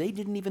maybe they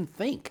didn't even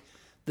think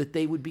that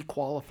they would be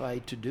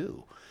qualified to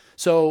do.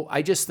 So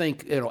I just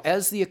think,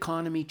 as the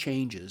economy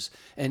changes,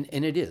 and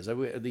it is,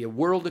 the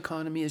world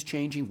economy is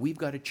changing, we've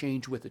got to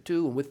change with it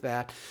too. And with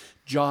that,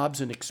 jobs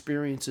and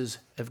experiences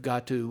have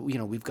got to,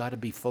 we've got to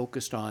be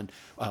focused on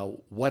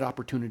what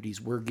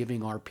opportunities we're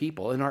giving our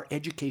people. And our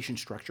education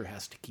structure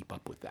has to keep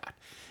up with that.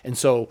 And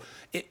so,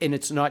 and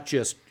it's not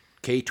just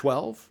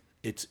K-12.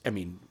 It's,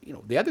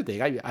 the other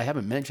thing, I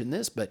haven't mentioned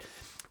this, but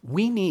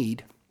we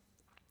need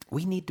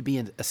to be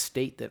in a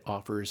state that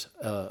offers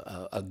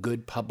a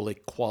good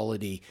public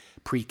quality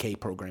pre-K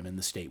program in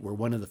the state. We're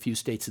one of the few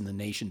states in the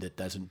nation that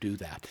doesn't do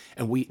that.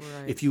 And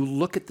if you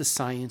look at the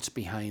science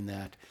behind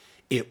that,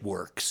 it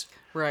works.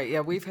 Right. Yeah,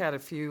 we've had a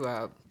few.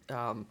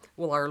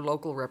 Our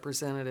local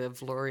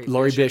representative, Lori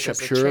Bishop,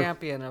 is a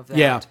champion of that.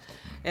 Yeah.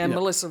 And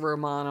Melissa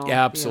Romano.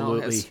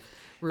 Absolutely.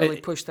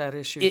 really push that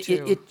issue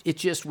too. It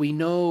just, we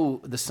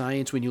know the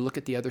science, when you look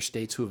at the other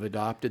states who have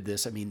adopted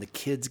this, I mean, the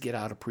kids get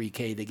out of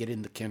pre-K, they get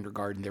into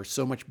kindergarten, they're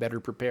so much better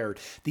prepared.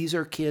 These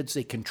are kids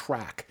they can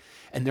track,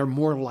 and they're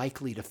more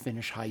likely to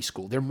finish high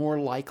school. They're more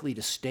likely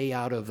to stay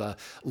out of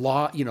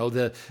law,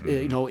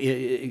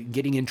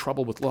 getting in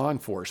trouble with law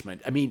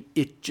enforcement. I mean,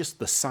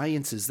 the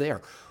science is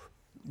there.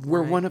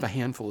 We're one of a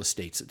handful of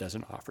states that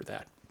doesn't offer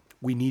that.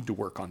 We need to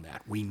work on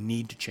that. We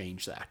need to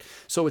change that.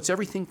 So it's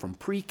everything from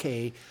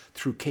pre-K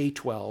through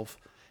K-12,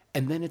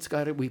 and then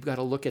we've got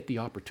to look at the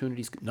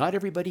opportunities. Not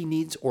everybody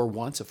needs or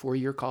wants a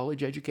 4-year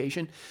college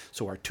education,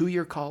 so our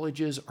 2-year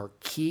colleges are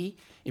key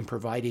in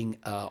providing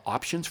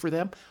options for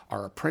them.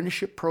 Our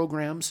apprenticeship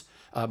programs,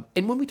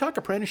 and when we talk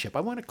apprenticeship,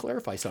 I want to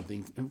clarify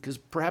something, because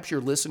perhaps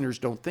your listeners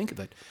don't think of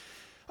it.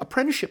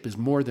 Apprenticeship is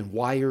more than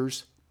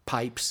wires,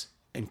 pipes,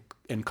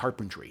 and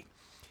carpentry.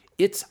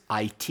 It's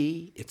IT,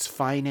 it's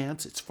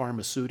finance, it's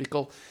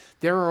pharmaceutical.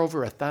 There are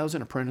over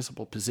 1,000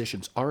 apprenticeable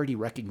positions already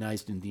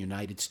recognized in the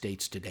United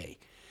States today.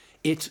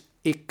 It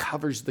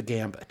covers the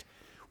gambit.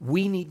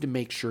 We need to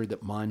make sure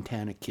that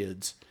Montana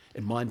kids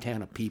and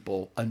Montana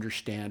people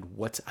understand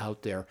what's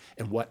out there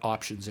and what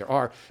options there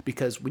are.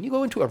 Because when you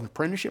go into an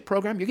apprenticeship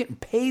program, you're getting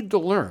paid to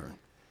learn.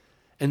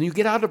 And you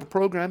get out of a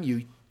program,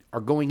 you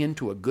are going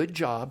into a good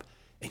job,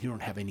 and you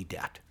don't have any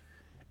debt.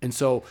 And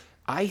so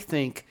I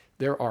think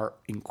there are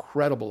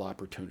incredible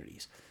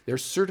opportunities.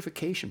 There's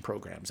certification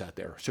programs out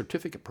there,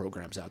 certificate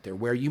programs out there,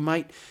 where you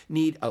might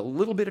need a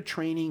little bit of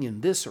training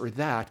in this or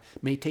that.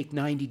 It may take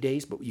 90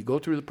 days, but you go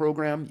through the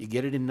program, you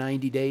get it in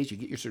 90 days, you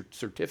get your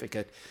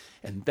certificate,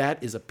 and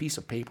that is a piece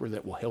of paper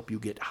that will help you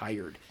get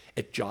hired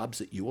at jobs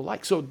that you will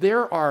like. So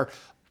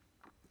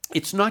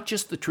it's not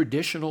just the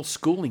traditional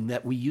schooling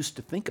that we used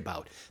to think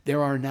about.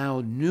 There are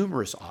now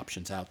numerous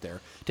options out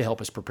there to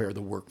help us prepare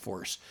the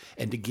workforce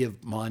and to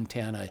give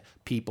Montana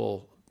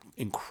people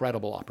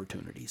incredible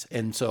opportunities.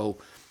 And so,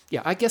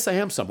 yeah, I guess I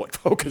am somewhat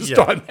focused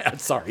on that.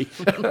 Sorry.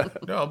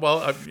 No,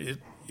 well,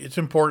 it's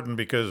important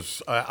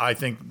because I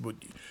think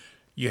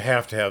you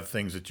have to have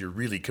things that you're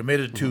really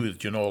committed to,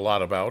 that you know a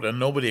lot about, and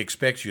nobody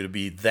expects you to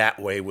be that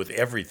way with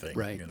everything.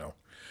 Right.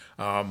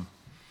 On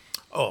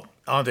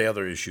to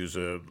other issues.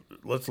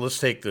 Let's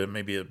take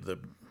the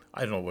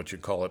I don't know what you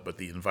call it, but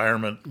the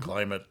environment,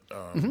 climate,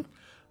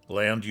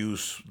 land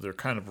use. They're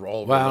kind of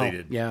all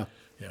related. Yeah.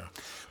 Yeah.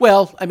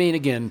 Well, I mean,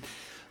 again,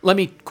 let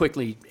me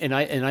quickly, and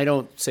I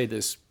don't say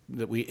this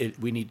that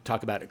we need to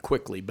talk about it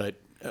quickly, but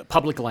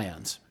public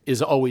lands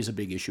is always a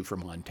big issue for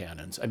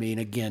Montanans. I mean,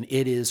 again,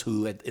 it is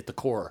at the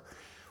core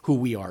who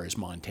we are as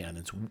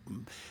Montanans.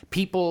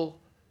 People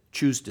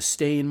choose to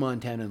stay in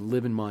Montana and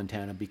live in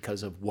Montana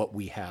because of what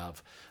we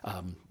have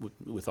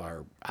with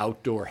our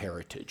outdoor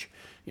heritage.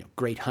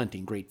 Great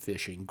hunting, great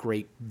fishing,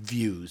 great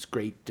views,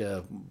 great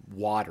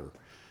water,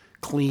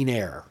 clean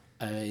air,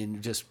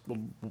 and just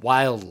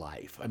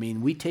wildlife. I mean,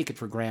 we take it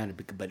for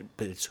granted,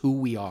 but it's who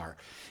we are.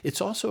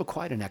 It's also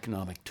quite an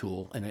economic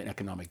tool and an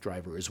economic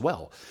driver as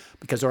well,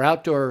 because our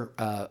outdoor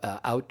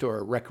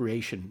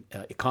recreation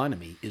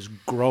economy is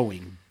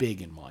growing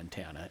big in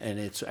Montana,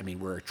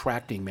 and we're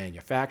attracting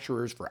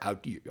manufacturers for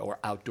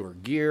outdoor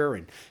gear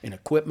and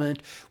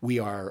equipment. We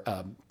are,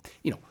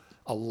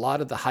 a lot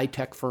of the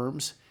high-tech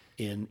firms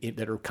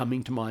that are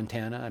coming to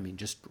Montana. I mean,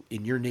 just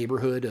in your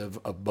neighborhood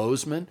of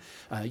Bozeman,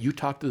 you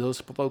talk to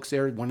those folks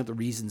there. One of the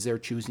reasons they're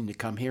choosing to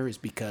come here is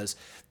because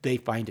they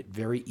find it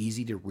very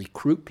easy to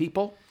recruit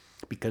people,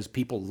 because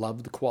people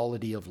love the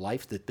quality of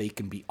life that they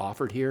can be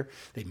offered here.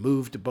 They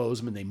move to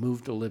Bozeman, they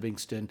move to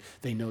Livingston.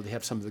 They know they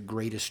have some of the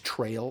greatest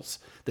trails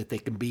that they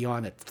can be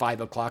on at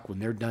 5 o'clock when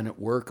they're done at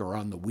work, or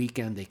on the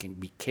weekend they can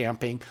be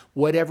camping,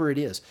 whatever it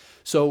is.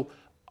 So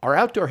our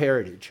outdoor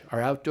heritage,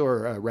 our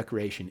outdoor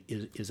recreation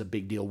is a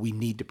big deal. We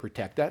need to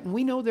protect that. And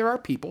we know there are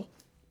people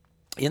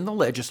in the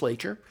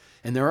legislature,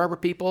 and there are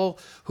people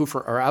who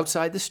are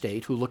outside the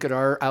state who look at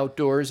our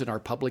outdoors and our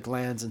public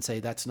lands and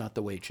say that's not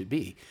the way it should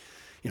be.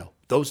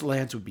 Those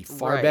lands would be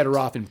far better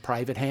off in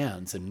private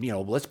hands, and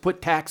let's put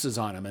taxes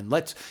on them, and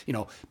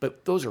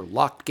but those are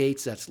locked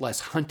gates. That's less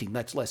hunting,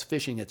 that's less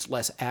fishing, it's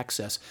less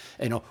access.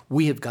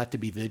 We have got to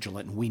be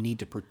vigilant, and we need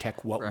to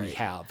protect what we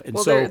have. And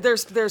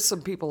there's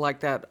some people like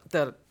that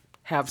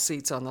have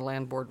seats on the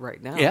land board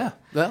right now. Yeah,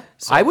 well,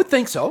 I would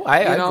think so. I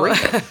agree.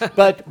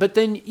 but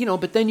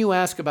then you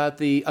ask about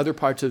the other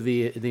parts of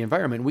the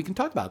environment. We can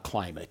talk about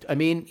climate. I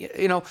mean,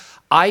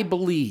 I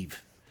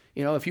believe.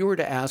 If you were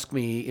to ask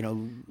me,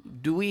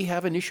 do we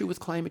have an issue with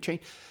climate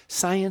change?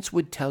 Science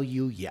would tell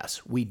you,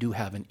 yes, we do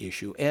have an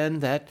issue,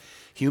 and that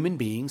human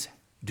beings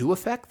do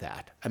affect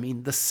that. I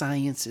mean, the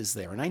science is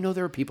there. And I know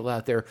there are people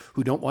out there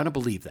who don't want to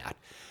believe that,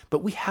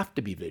 but we have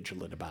to be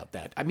vigilant about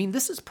that. I mean,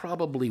 this is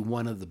probably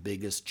one of the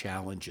biggest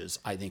challenges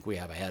I think we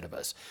have ahead of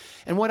us.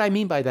 And what I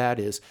mean by that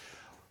is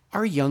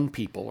our young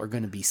people are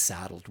going to be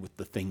saddled with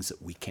the things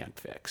that we can't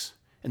fix.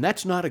 And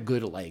that's not a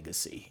good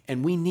legacy,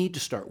 and we need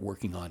to start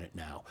working on it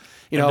now.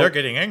 And they're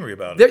getting angry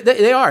about it.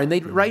 They are, and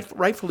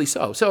rightfully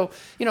so. So,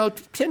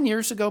 10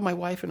 years ago, my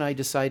wife and I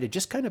decided,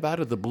 just kind of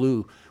out of the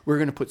blue, we're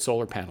going to put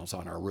solar panels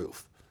on our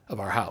roof of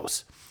our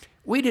house.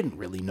 We didn't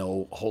really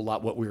know a whole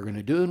lot what we were going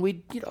to do, and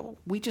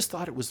we just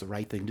thought it was the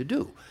right thing to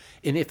do.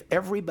 And if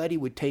everybody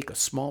would take a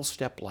small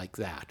step like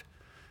that,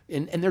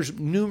 and there's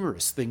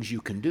numerous things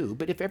you can do,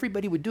 but if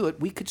everybody would do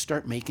it, we could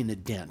start making a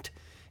dent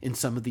in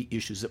some of the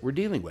issues that we're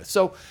dealing with.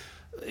 So,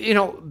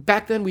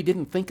 back then we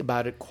didn't think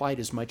about it quite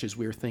as much as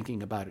we're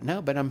thinking about it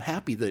now, but I'm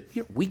happy that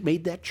we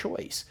made that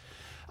choice.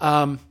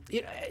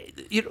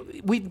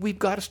 We've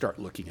got to start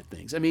looking at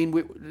things. I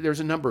mean, there's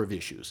a number of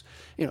issues.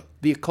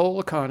 The coal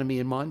economy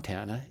in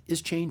Montana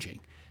is changing.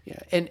 Yeah,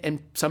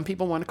 and some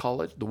people want to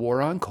call it the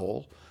war on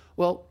coal.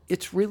 Well,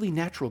 it's really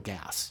natural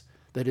gas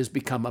that has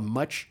become a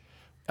much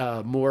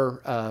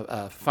more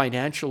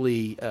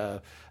financially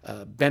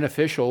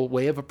beneficial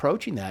way of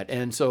approaching that.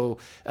 And so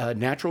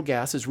natural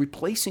gas is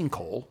replacing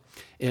coal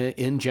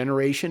in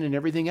generation and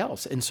everything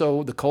else. And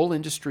so the coal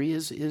industry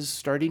is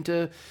starting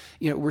to,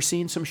 we're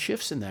seeing some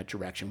shifts in that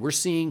direction. We're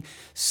seeing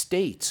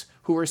states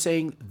who are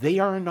saying they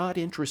are not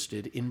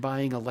interested in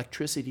buying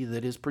electricity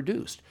that is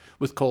produced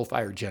with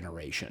coal-fired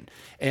generation.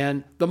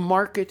 And the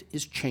market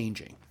is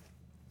changing.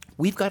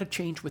 We've got to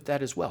change with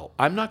that as well.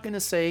 I'm not going to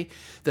say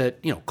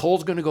that,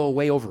 coal's going to go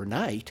away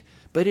overnight,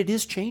 but it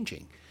is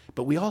changing.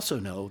 But we also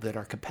know that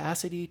our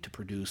capacity to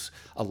produce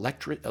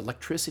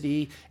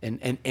electricity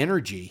and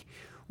energy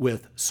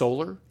with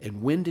solar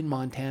and wind in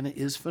Montana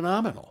is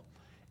phenomenal.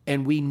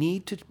 And we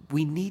need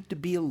to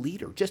be a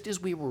leader. Just as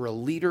we were a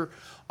leader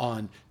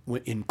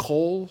in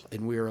coal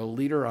and we are a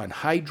leader on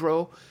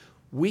hydro,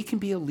 we can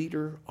be a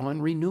leader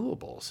on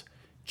renewables,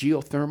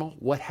 geothermal,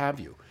 what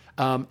have you.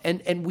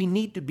 And we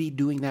need to be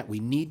doing that. We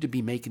need to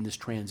be making this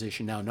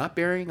transition now, not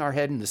burying our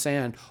head in the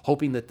sand,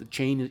 hoping that the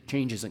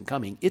change isn't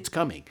coming. It's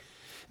coming.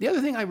 The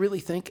other thing I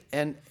really think,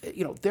 and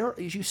there,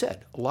 as you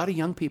said, a lot of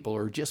young people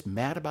are just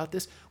mad about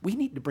this. We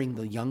need to bring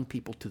the young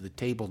people to the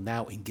table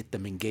now and get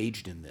them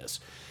engaged in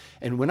this.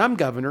 And when I'm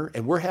governor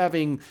and we're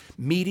having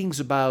meetings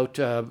about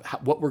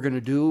what we're going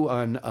to do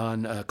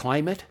on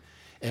climate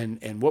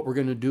and what we're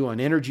going to do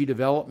on energy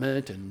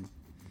development and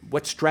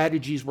what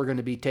strategies we're going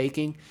to be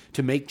taking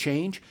to make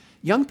change,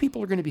 young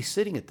people are going to be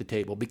sitting at the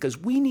table because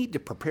we need to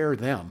prepare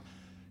them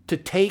to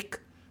take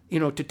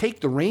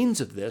the reins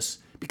of this,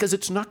 because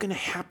it's not going to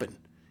happen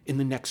in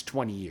the next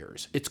 20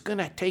 years. It's going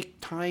to take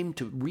time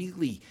to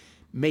really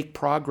make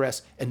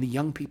progress, and the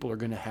young people are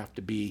going to have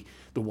to be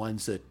the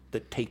ones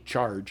that take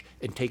charge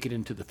and take it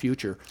into the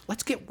future.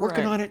 Let's get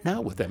working on it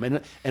now with them.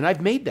 And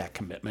I've made that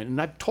commitment,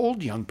 and I've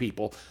told young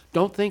people,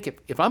 don't think,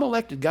 if I'm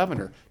elected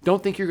governor,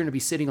 don't think you're going to be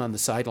sitting on the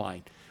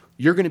sideline.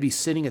 You're going to be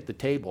sitting at the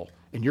table,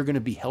 and you're going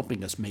to be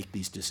helping us make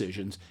these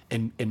decisions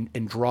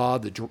and draw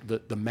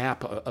the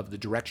map of the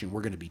direction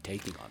we're going to be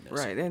taking on this.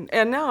 Right,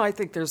 and now I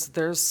think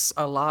there's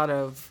a lot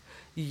of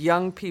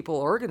young people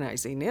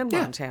organizing in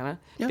Montana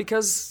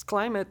because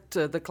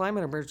the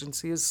climate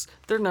emergency is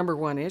their number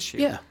one issue.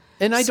 Yeah,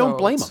 and I don't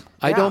blame them.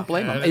 I don't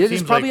blame them. It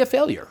is probably a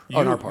failure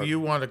on our part.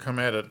 You want to come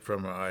at it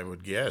from, I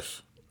would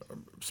guess,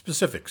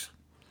 specifics.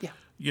 Yeah.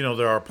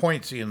 There are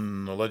points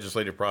in the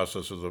legislative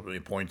process, or the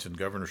points in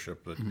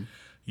governorship that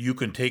you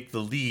can take the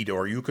lead,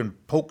 or you can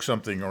poke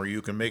something, or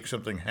you can make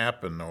something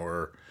happen,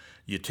 or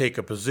you take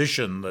a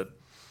position that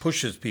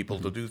pushes people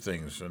to do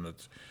things, and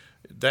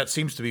that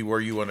seems to be where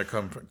you want to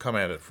come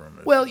at it from.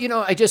 Well,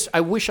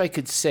 I wish I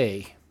could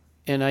say,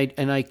 and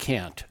I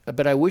can't,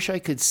 but I wish I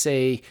could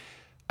say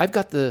I've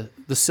got the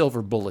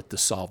silver bullet to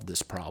solve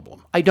this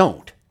problem. I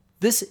don't.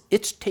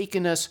 It's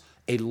taken us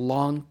a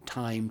long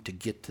time to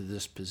get to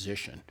this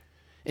position.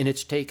 And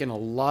it's taken a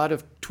lot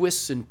of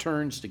twists and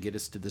turns to get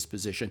us to this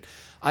position.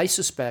 I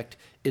suspect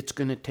it's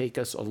going to take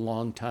us a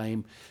long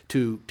time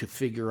to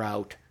figure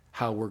out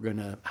how we're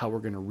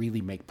gonna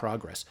really make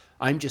progress.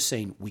 I'm just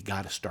saying we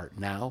got to start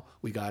now.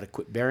 We got to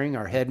quit burying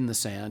our head in the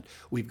sand.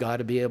 We've got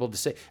to be able to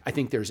say, I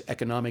think there's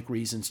economic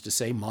reasons to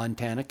say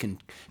Montana can,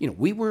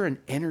 we were an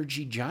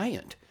energy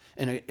giant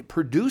and a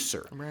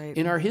producer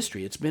in our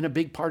history. It's been a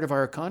big part of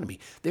our economy.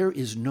 There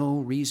is no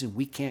reason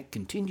we can't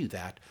continue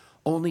that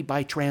only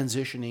by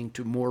transitioning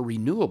to more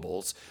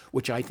renewables,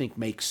 which I think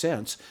makes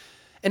sense.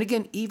 And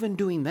again, even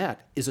doing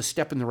that is a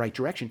step in the right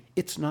direction.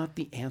 It's not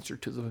the answer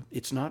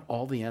it's not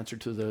all the answer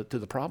to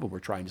the problem we're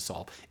trying to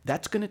solve.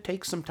 That's going to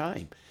take some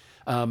time.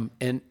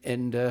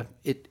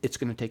 It's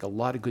going to take a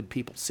lot of good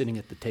people sitting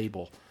at the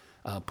table,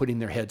 putting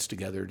their heads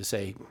together to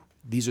say,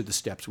 these are the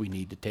steps we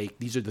need to take.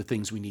 These are the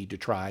things we need to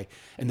try.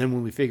 And then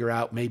when we figure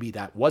out maybe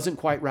that wasn't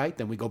quite right,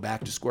 then we go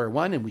back to square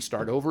one and we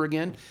start over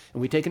again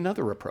and we take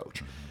another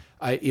approach.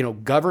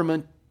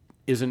 Government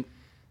isn't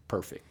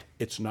perfect.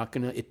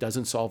 It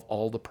doesn't solve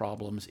all the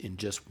problems in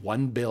just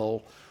one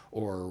bill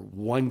or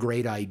one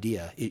great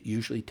idea. It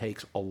usually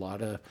takes a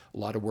lot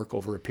of work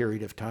over a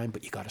period of time,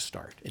 but you got to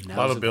start. And a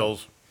lot of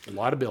bills. A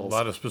lot of bills. A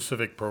lot of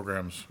specific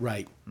programs.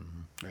 Right.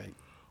 Mm-hmm. Right.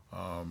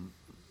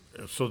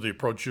 So the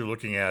approach you're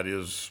looking at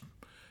is,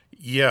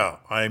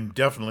 I'm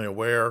definitely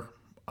aware.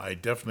 I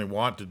definitely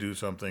want to do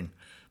something,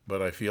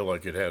 but I feel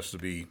like it has to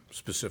be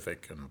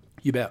specific. And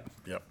you bet.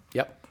 Yep.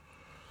 Yep.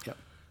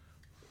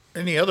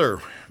 Any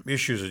other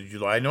issues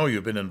that I know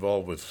you've been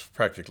involved with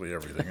practically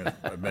everything.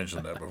 I've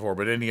mentioned that before,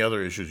 but any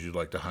other issues you'd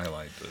like to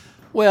highlight?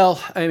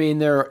 Well, I mean,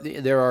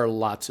 there are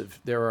lots of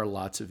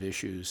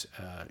issues,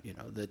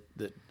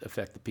 that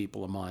affect the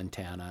people of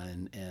Montana,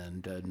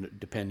 and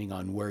depending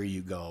on where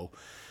you go.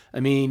 I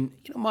mean,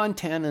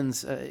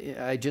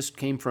 Montanans. I just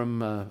came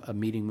from a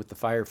meeting with the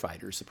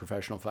firefighters, the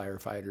professional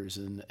firefighters,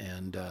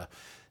 and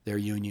their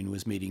union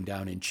was meeting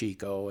down in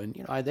Chico, and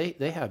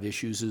they have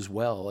issues as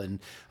well. And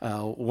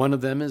one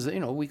of them is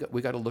we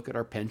got to look at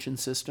our pension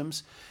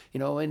systems,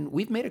 and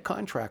we've made a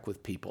contract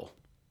with people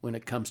when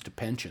it comes to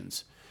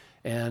pensions.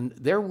 And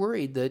they're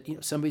worried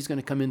that somebody's going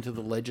to come into the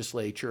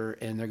legislature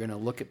and they're going to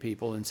look at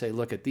people and say,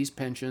 look, at these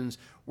pensions,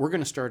 we're going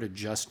to start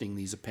adjusting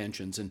these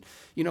pensions. And,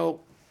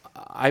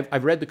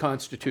 I've read the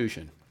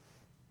Constitution,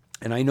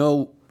 and I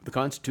know the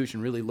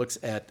Constitution really looks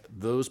at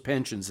those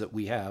pensions that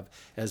we have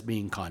as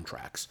being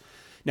contracts.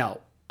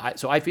 Now,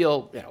 I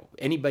feel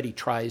anybody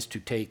tries to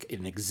take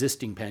an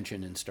existing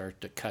pension and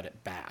start to cut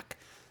it back,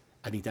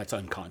 I think that's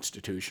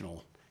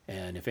unconstitutional.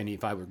 And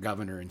if I were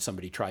governor and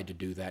somebody tried to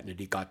do that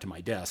and it got to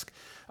my desk,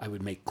 I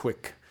would make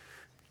quick,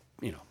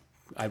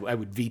 I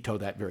would veto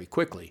that very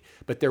quickly.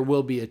 But there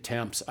will be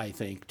attempts, I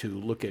think, to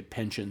look at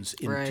pensions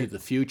into the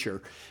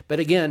future. But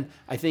again,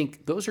 I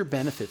think those are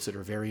benefits that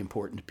are very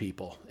important to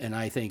people. And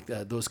I think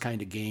those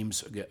kind of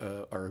games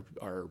are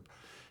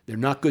they're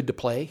not good to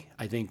play.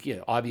 I think,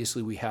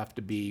 obviously we have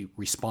to be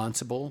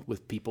responsible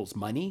with people's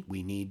money.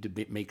 We need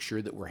to make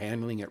sure that we're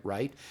handling it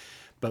right.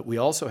 But we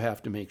also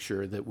have to make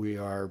sure that we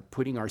are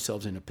putting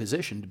ourselves in a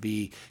position to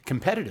be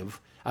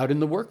competitive out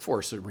in the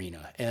workforce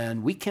arena.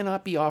 And we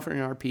cannot be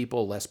offering our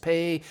people less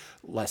pay,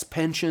 less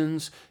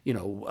pensions,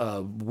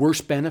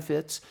 worse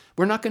benefits.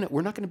 We're not going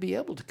to be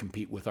able to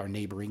compete with our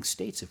neighboring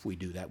states if we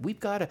do that. We've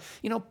got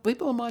to,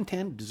 people in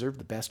Montana deserve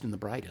the best and the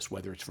brightest,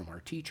 whether it's from our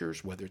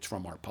teachers, whether it's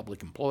from our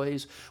public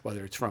employees,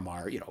 whether it's from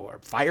our, our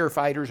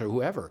firefighters or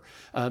whoever.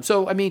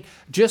 So, I mean,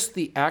 just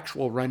the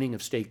actual running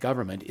of state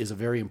government is a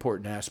very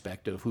important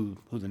aspect of who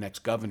the next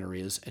governor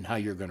is and how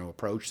you're going to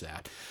approach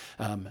that.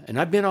 And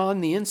I've been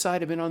on the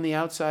inside, I've been on the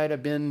outside,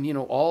 I've been,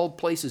 all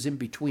places in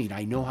between.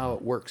 I know how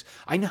it works.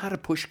 I know how to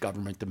push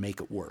government to make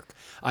it work.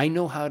 I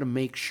know how to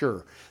make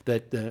sure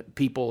that the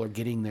people are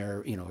getting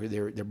their,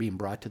 they're being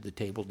brought to the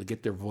table to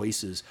get their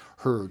voices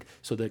heard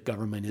so that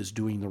government is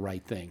doing the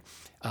right thing.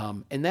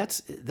 And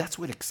that's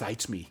what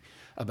excites me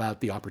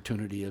about the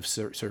opportunity of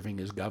serving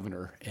as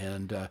governor.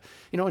 And,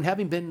 and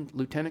having been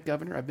lieutenant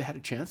governor, I've had a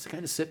chance to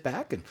kind of sit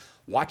back and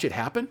watch it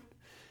happen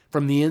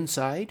from the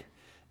inside.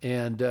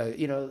 And,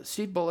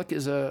 Steve Bullock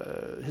has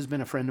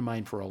been a friend of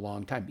mine for a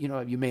long time.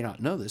 You may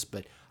not know this,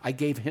 but I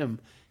gave him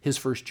his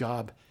first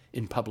job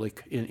in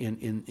public,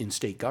 in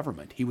state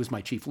government. He was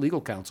my chief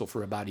legal counsel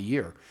for about a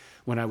year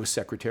when I was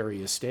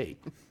Secretary of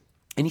State.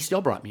 And he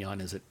still brought me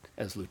on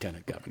as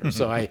lieutenant governor.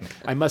 So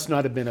I must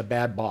not have been a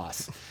bad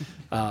boss.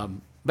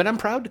 But I'm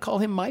proud to call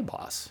him my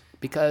boss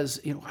because,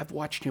 I've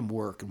watched him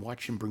work and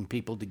watched him bring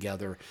people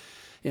together.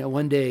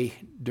 One day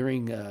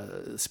during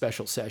a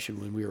special session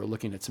when we were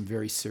looking at some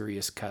very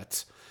serious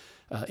cuts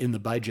in the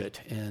budget,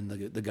 and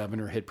the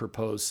governor had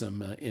proposed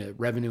some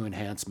revenue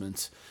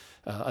enhancements,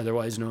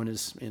 otherwise known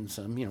as in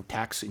some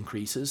tax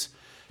increases,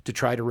 to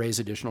try to raise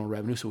additional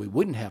revenue so we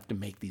wouldn't have to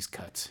make these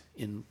cuts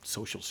in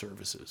social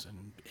services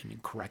and in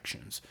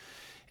corrections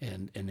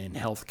and in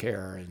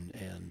healthcare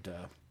and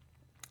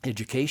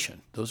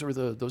education. Those are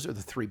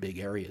the three big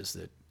areas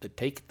that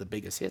take the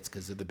biggest hits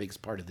because they're the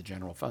biggest part of the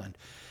general fund.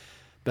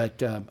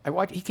 But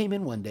he came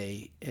in one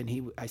day,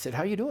 and I said,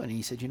 how you doing? And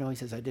he said, he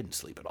says, I didn't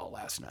sleep at all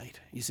last night.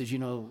 He says,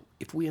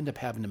 if we end up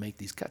having to make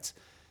these cuts,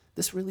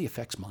 this really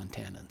affects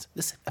Montanans.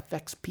 This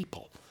affects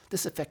people.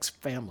 This affects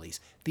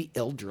families, the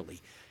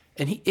elderly.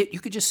 And you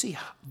could just see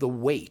the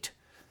weight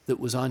that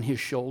was on his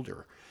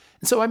shoulder.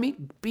 And so,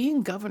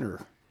 being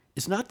governor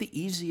is not the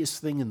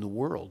easiest thing in the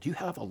world. You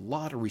have a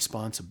lot of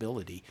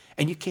responsibility,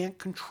 and you can't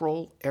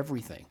control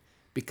everything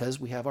because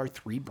we have our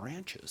three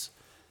branches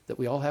that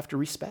we all have to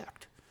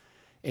respect.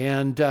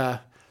 And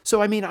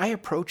so, I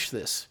approach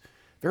this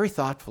very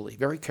thoughtfully,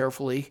 very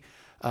carefully.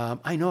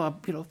 I know,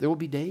 there will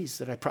be days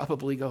that I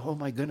probably go, oh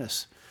my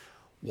goodness,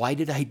 why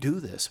did I do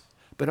this?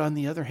 But on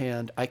the other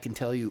hand, I can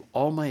tell you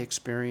all my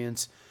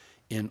experience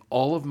in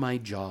all of my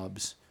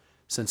jobs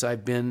since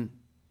I've been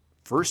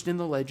first in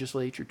the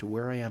legislature to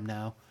where I am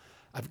now,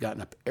 I've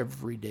gotten up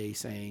every day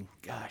saying,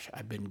 gosh,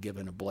 I've been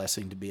given a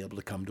blessing to be able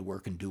to come to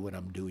work and do what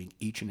I'm doing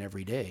each and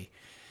every day.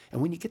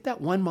 And when you get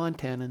that one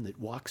Montanan that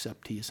walks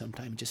up to you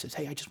sometime and just says,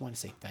 hey, I just want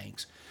to say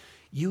thanks.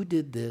 You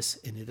did this,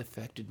 and it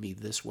affected me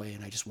this way,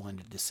 and I just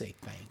wanted to say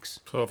thanks.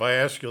 So if I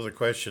ask you the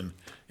question,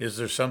 is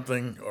there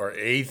something or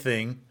a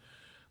thing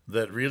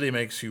that really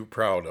makes you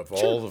proud of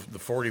all of the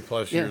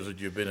 40-plus years that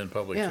you've been in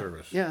public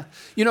service? Yeah.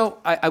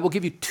 I will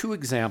give you two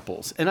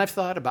examples, and I've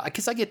thought about it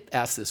because I get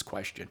asked this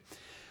question.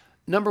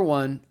 Number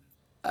one,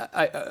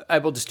 I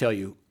will just tell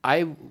you,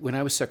 when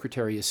I was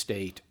Secretary of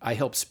State, I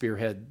helped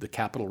spearhead the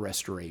Capitol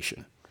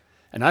restoration.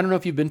 And I don't know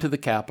if you've been to the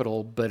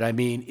Capitol, but I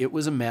mean, it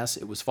was a mess.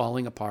 It was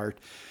falling apart.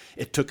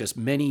 It took us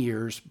many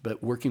years,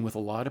 but working with a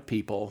lot of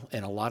people,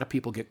 and a lot of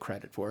people get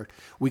credit for it,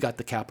 we got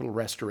the Capitol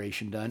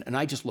restoration done. And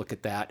I just look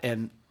at that,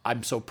 and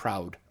I'm so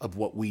proud of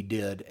what we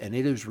did. And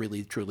it is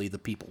really, truly the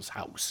people's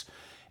house.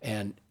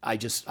 And I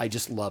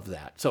just love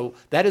that. So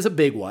that is a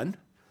big one.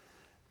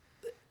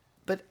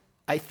 But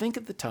I think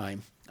at the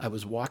time, I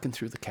was walking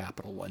through the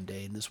Capitol one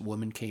day, and this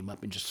woman came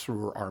up and just threw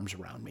her arms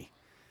around me.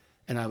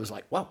 And I was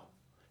like, whoa.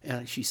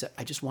 And she said,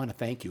 I just want to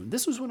thank you. And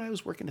this was when I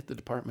was working at the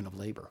Department of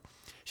Labor.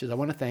 She says, I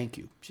want to thank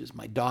you. She says,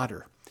 my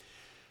daughter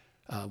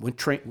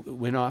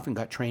went off and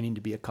got training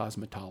to be a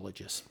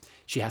cosmetologist.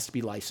 She has to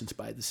be licensed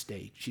by the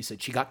state. She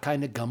said she got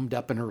kind of gummed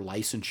up in her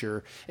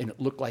licensure, and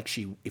it looked like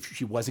if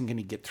she wasn't going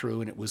to get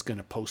through and it was going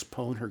to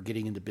postpone her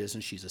getting into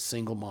business. She's a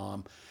single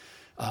mom.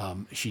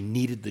 She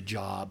needed the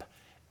job.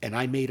 And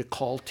I made a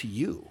call to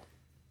you.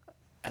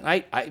 And I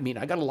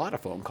got a lot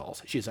of phone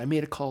calls. She says, I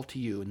made a call to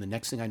you, and the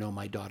next thing I know,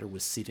 my daughter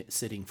was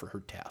sitting for her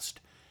test,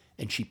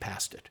 and she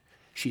passed it.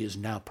 She is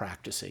now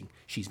practicing.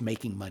 She's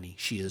making money.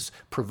 She is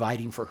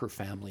providing for her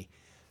family.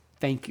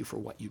 Thank you for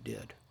what you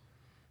did.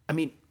 I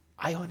mean,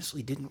 I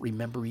honestly didn't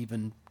remember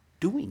even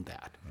doing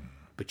that,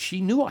 but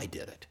she knew I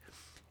did it.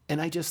 And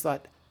I just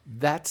thought,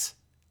 that's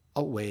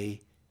a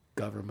way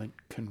government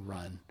can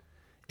run.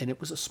 And it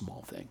was a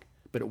small thing,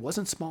 but it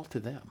wasn't small to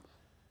them.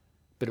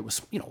 But it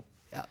was,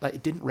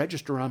 it didn't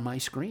register on my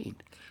screen.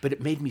 But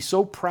it made me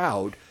so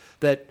proud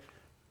that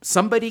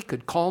somebody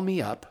could call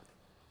me up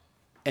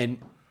and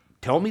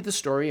tell me the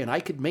story, and I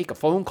could make a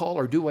phone call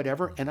or do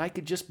whatever, and I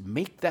could just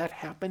make that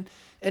happen.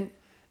 And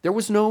there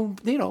was no,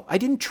 I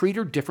didn't treat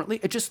her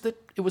differently. It's just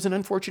that it was an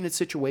unfortunate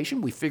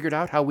situation. We figured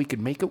out how we could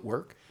make it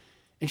work,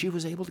 and she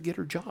was able to get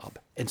her job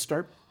and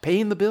start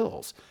paying the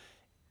bills.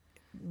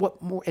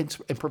 What more, and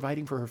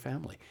providing for her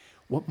family.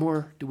 What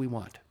more do we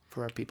want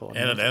for our people?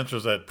 And it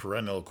answers that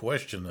perennial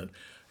question that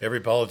every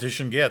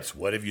politician gets: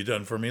 what have you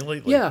done for me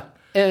lately?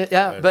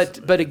 Yeah,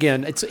 but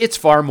again, it's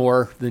far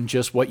more than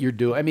just what you're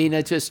doing. I mean,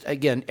 it's just,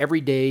 again,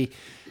 every day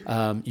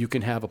you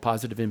can have a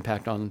positive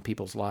impact on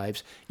people's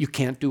lives. You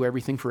can't do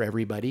everything for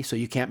everybody, so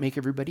you can't make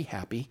everybody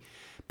happy.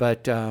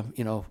 But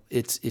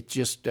it's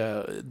just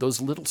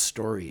those little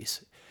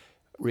stories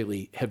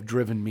really have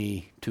driven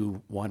me to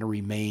want to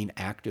remain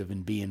active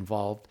and be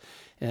involved.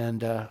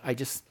 And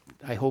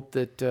I hope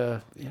that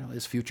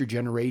as future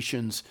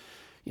generations,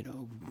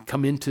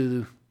 come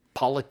into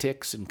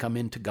politics and come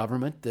into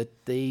government,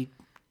 that they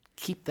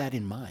keep that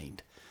in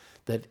mind,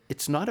 that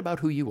it's not about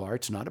who you are.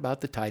 It's not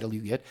about the title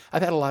you get.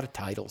 I've had a lot of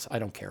titles. I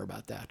don't care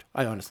about that.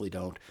 I honestly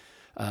don't.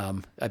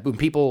 When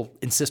people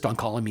insist on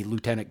calling me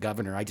Lieutenant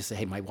Governor, I just say,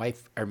 hey, my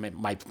wife or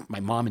my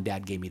mom and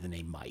dad gave me the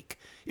name Mike.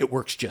 It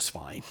works just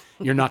fine.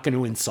 You're not going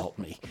to insult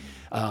me.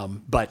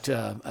 But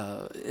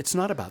it's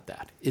not about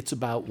that. It's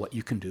about what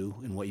you can do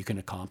and what you can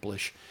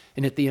accomplish.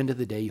 And at the end of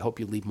the day, you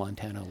hope you leave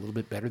Montana a little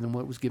bit better than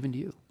what was given to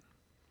you.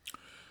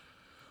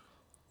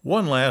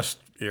 One last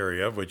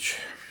area, which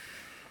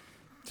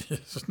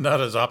is not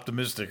as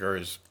optimistic or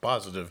as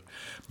positive,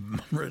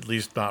 or at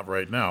least not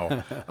right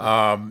now.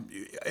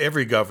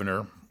 Every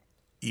governor,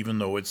 even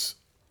though it's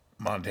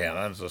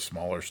Montana, it's a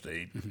smaller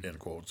state, in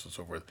quotes and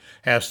so forth,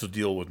 has to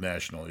deal with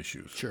national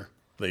issues. Sure.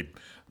 They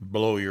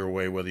blow your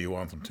way whether you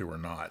want them to or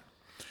not.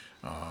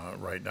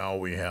 Right now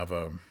we have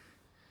a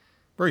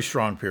very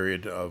strong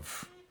period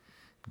of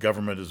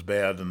government is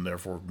bad and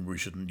therefore we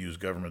shouldn't use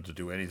government to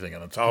do anything.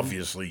 And it's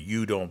obviously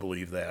you don't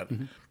believe that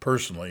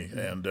personally,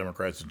 and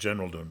Democrats in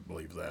general don't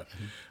believe that.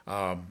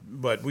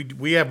 But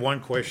we have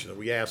one question that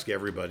we ask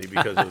everybody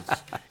because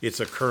it's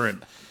a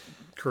current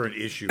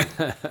issue.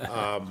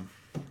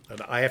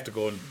 And I have to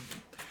go and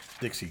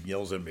Dixie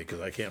yells at me because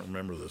I can't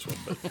remember this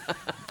one.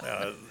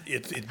 But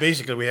it's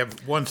basically we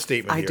have one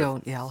statement here. I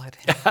don't yell at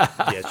him.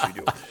 Yes,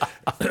 you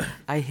do.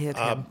 I hit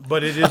him.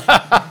 But it is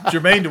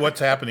germane to what's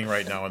happening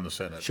right now in the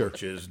Senate, Sure.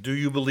 Which is, do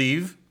you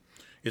believe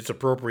it's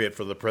appropriate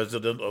for the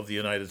President of the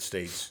United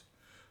States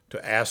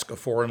to ask a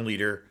foreign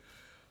leader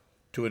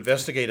to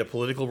investigate a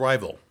political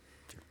rival?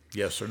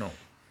 Yes or no?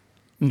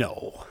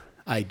 No,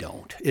 I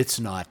don't. It's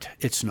not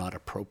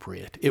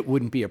appropriate. It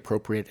wouldn't be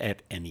appropriate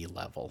at any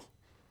level.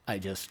 I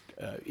just,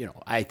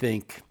 I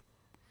think.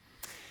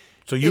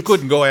 So you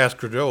couldn't go ask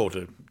Trudeau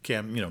to,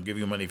 give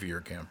you money for your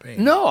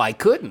campaign? No, I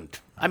couldn't.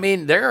 I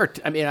mean,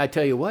 I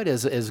tell you what,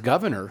 as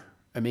governor,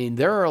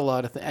 there are a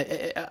lot of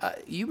things.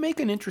 You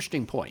make an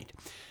interesting point.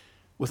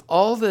 With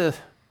all the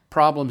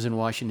problems in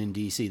Washington,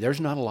 D.C., there's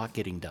not a lot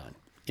getting done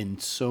in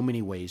so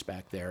many ways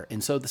back there.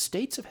 And so the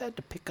states have had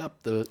to pick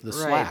up the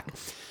slack.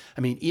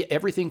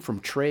 Everything from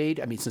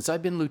trade. Since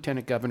I've been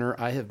lieutenant governor,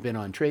 I have been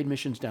on trade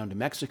missions down to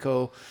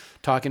Mexico,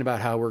 talking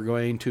about how we're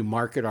going to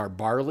market our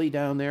barley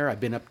down there. I've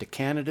been up to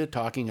Canada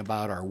talking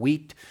about our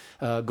wheat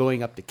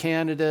going up to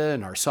Canada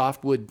and our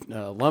softwood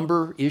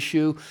lumber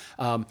issue.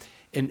 And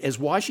as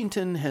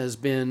Washington has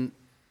been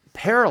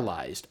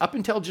paralyzed up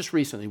until just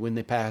recently when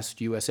they passed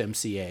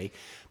USMCA,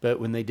 but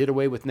when they did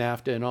away with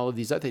NAFTA and all of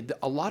these other things,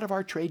 a lot of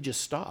our trade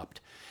just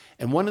stopped.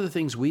 And one of the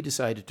things we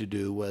decided to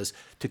do was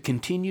to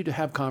continue to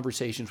have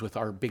conversations with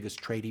our biggest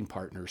trading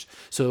partners.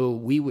 So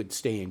we would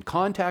stay in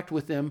contact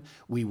with them.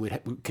 We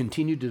would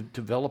continue to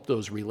develop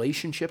those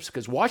relationships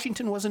because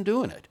Washington wasn't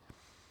doing it.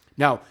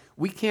 Now,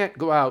 we can't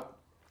go out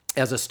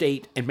as a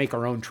state and make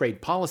our own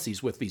trade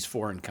policies with these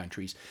foreign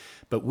countries,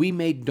 but we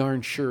made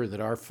darn sure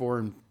that our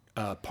foreign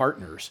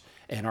partners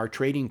and our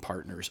trading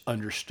partners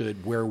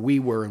understood where we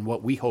were and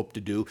what we hope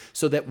to do,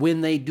 so that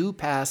when they do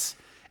pass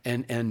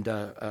and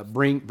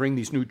bring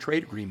these new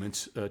trade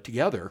agreements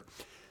together,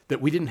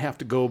 that we didn't have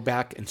to go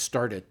back and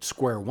start at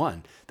square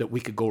one, that we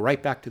could go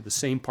right back to the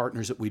same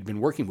partners that we'd been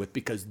working with,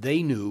 because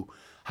they knew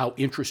how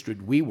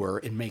interested we were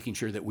in making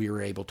sure that we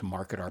were able to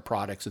market our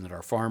products and that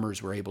our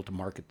farmers were able to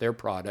market their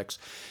products.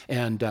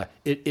 And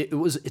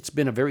it's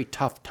been a very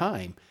tough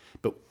time,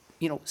 but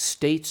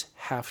states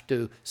have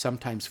to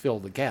sometimes fill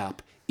the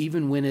gap,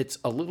 even when it's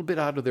a little bit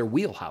out of their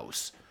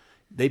wheelhouse.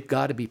 They've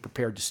got to be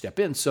prepared to step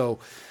in. So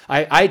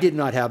I did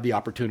not have the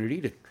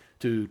opportunity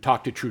to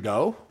talk to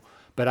Trudeau,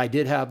 but I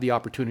did have the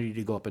opportunity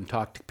to go up and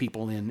talk to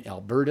people in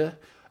Alberta,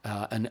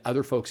 and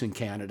other folks in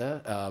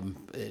Canada.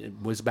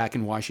 Was back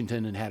in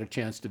Washington and had a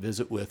chance to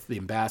visit with the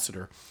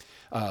ambassador.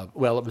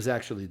 Well, it was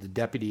actually the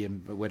deputy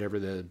and whatever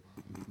the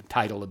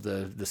title of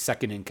the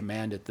second in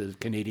command at the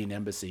Canadian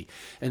embassy.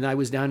 And I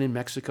was down in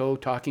Mexico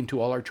talking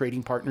to all our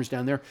trading partners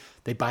down there.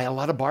 They buy a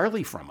lot of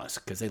barley from us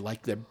because they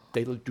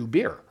do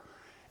beer.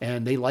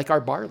 And they like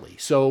our barley.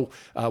 So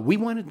we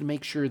wanted to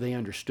make sure they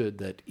understood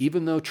that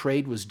even though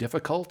trade was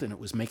difficult and it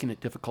was making it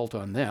difficult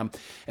on them,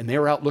 and they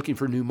were out looking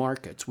for new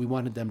markets, we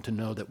wanted them to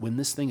know that when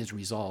this thing is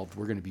resolved,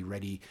 we're going to be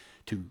ready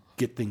to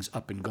get things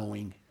up and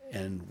going,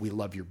 and we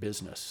love your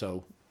business.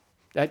 So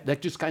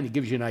that just kind of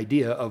gives you an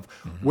idea of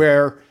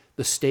where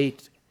the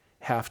state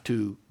have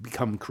to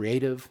become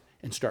creative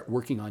and start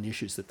working on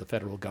issues that the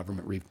federal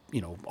government,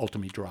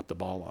 ultimately dropped the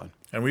ball on.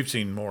 And we've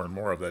seen more and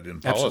more of that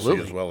in policy.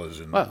 Absolutely. As well as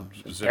in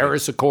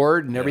Paris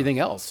Accord and everything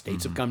else.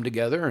 States have come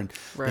together and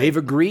they've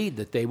agreed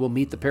that they will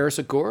meet the Paris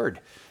Accord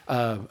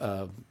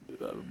guidelines.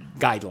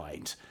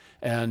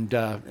 And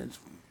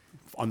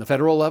on the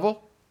federal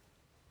level,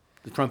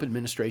 the Trump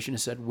administration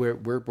has said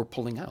we're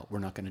pulling out. We're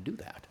not going to do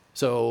that.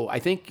 So I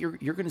think you're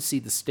going to see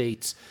the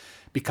states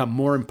become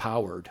more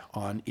empowered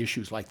on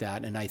issues like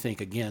that. And I think,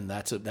 again,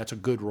 that's a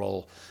good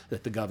role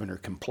that the governor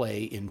can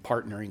play in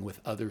partnering with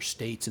other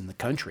states in the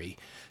country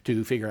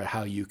to figure out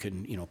how you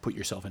can, put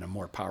yourself in a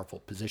more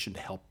powerful position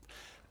to help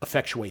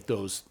effectuate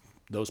those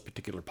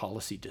particular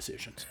policy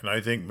decisions. And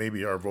I think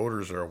maybe our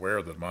voters are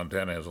aware that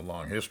Montana has a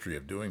long history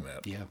of doing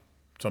that. Yeah.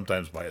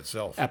 Sometimes by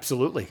itself.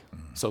 Absolutely.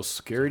 Social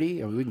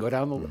Security, we can go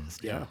down the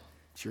list. Yeah,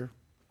 sure.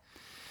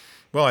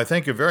 Well, I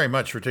thank you very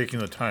much for taking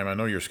the time. I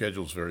know your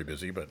schedule's very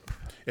busy, but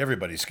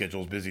everybody's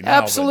schedule's busy now.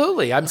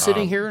 Absolutely. I'm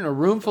sitting here in a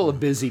room full of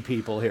busy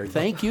people here.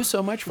 Thank you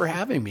so much for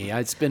having me.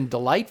 It's been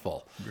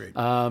delightful. Great.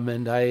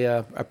 And I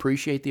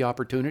appreciate the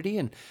opportunity,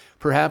 and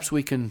perhaps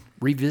we can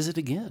revisit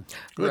again.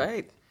 Good.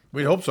 Right.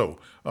 We hope so.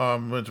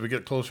 As we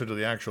get closer to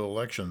the actual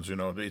elections,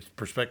 its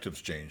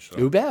perspectives change. So.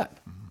 You bet.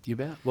 You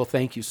bet. Well,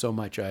 thank you so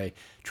much. I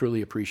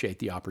truly appreciate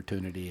the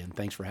opportunity, and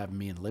thanks for having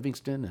me in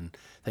Livingston, and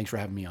thanks for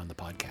having me on the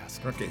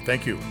podcast. Okay,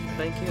 thank you.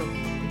 Thank you.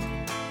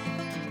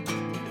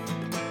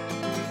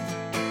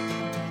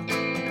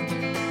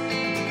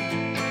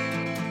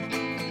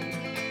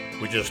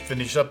 We just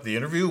finished up the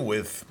interview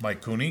with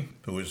Mike Cooney,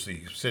 who is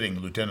the sitting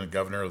lieutenant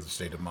governor of the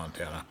state of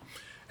Montana,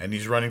 and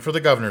he's running for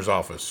the governor's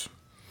office.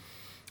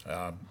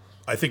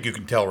 I think you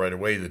can tell right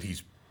away that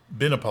he's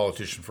been a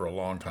politician for a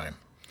long time,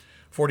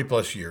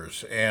 40-plus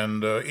years,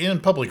 and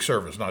in public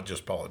service, not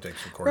just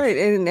politics, of course. Right,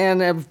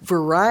 and a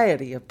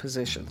variety of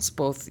positions,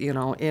 both,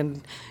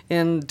 in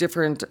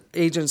different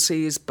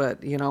agencies,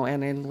 but,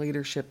 and in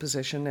leadership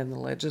position in the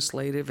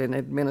legislative and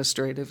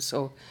administrative.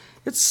 So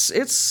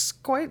it's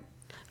quite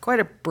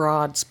a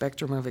broad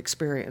spectrum of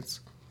experience.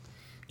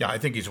 Yeah, I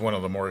think he's one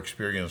of the more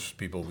experienced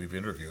people we've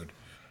interviewed,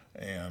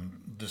 and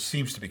this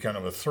seems to be kind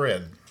of a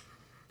thread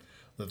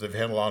that they've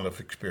had a lot of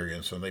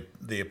experience, and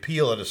they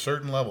appeal at a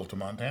certain level to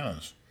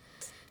Montanans,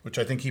 which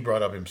I think he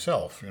brought up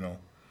himself.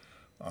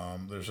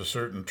 There's a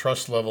certain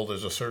trust level,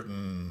 there's a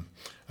certain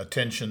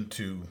attention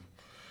to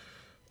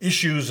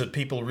issues that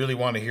people really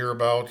want to hear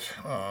about,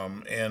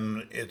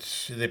 and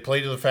they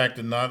play to the fact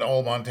that not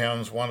all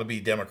Montanans want to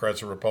be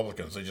Democrats or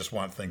Republicans. They just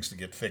want things to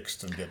get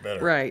fixed and get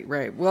better.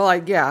 Right. Well,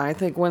 I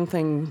think one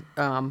thing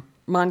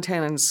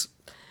Montanans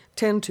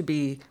tend to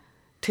be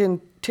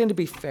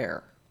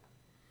fair.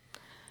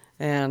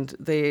 And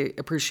they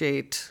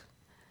appreciate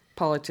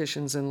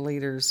politicians and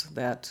leaders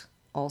that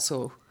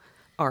also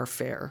are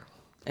fair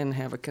and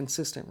have a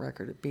consistent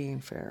record of being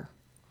fair,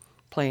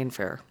 playing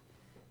fair.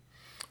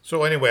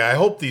 So anyway, I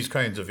hope these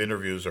kinds of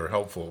interviews are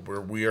helpful.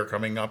 We are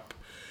coming up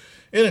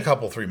in a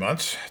couple, 3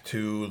 months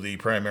to the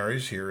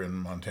primaries here in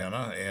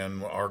Montana,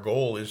 and our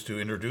goal is to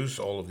introduce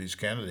all of these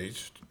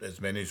candidates, as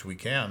many as we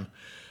can,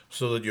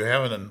 so that you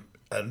have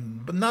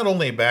not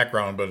only a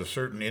background, but a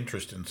certain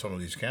interest in some of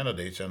these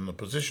candidates and the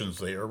positions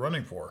they are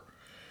running for.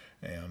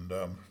 And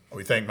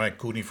we thank Mike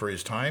Cooney for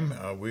his time.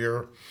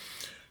 We're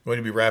going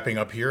to be wrapping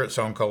up here at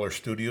Sound Color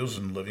Studios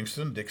in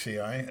Livingston, Dixie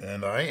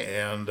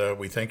and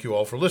we thank you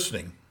all for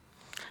listening.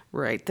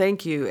 Right,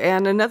 thank you.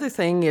 And another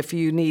thing, if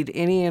you need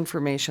any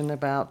information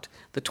about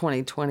the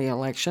 2020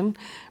 election,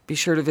 be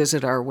sure to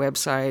visit our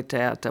website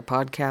at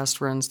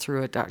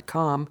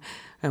podcastrunsthroughit.com.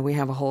 And we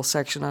have a whole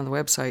section on the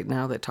website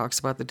now that talks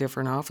about the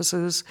different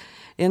offices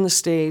in the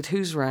state,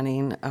 who's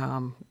running,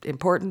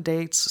 important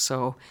dates,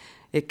 so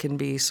it can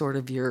be sort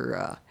of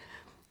your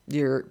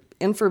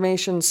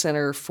information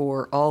center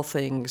for all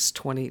things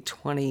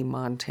 2020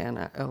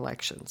 Montana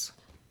elections.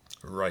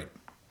 Right.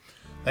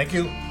 Thank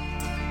you.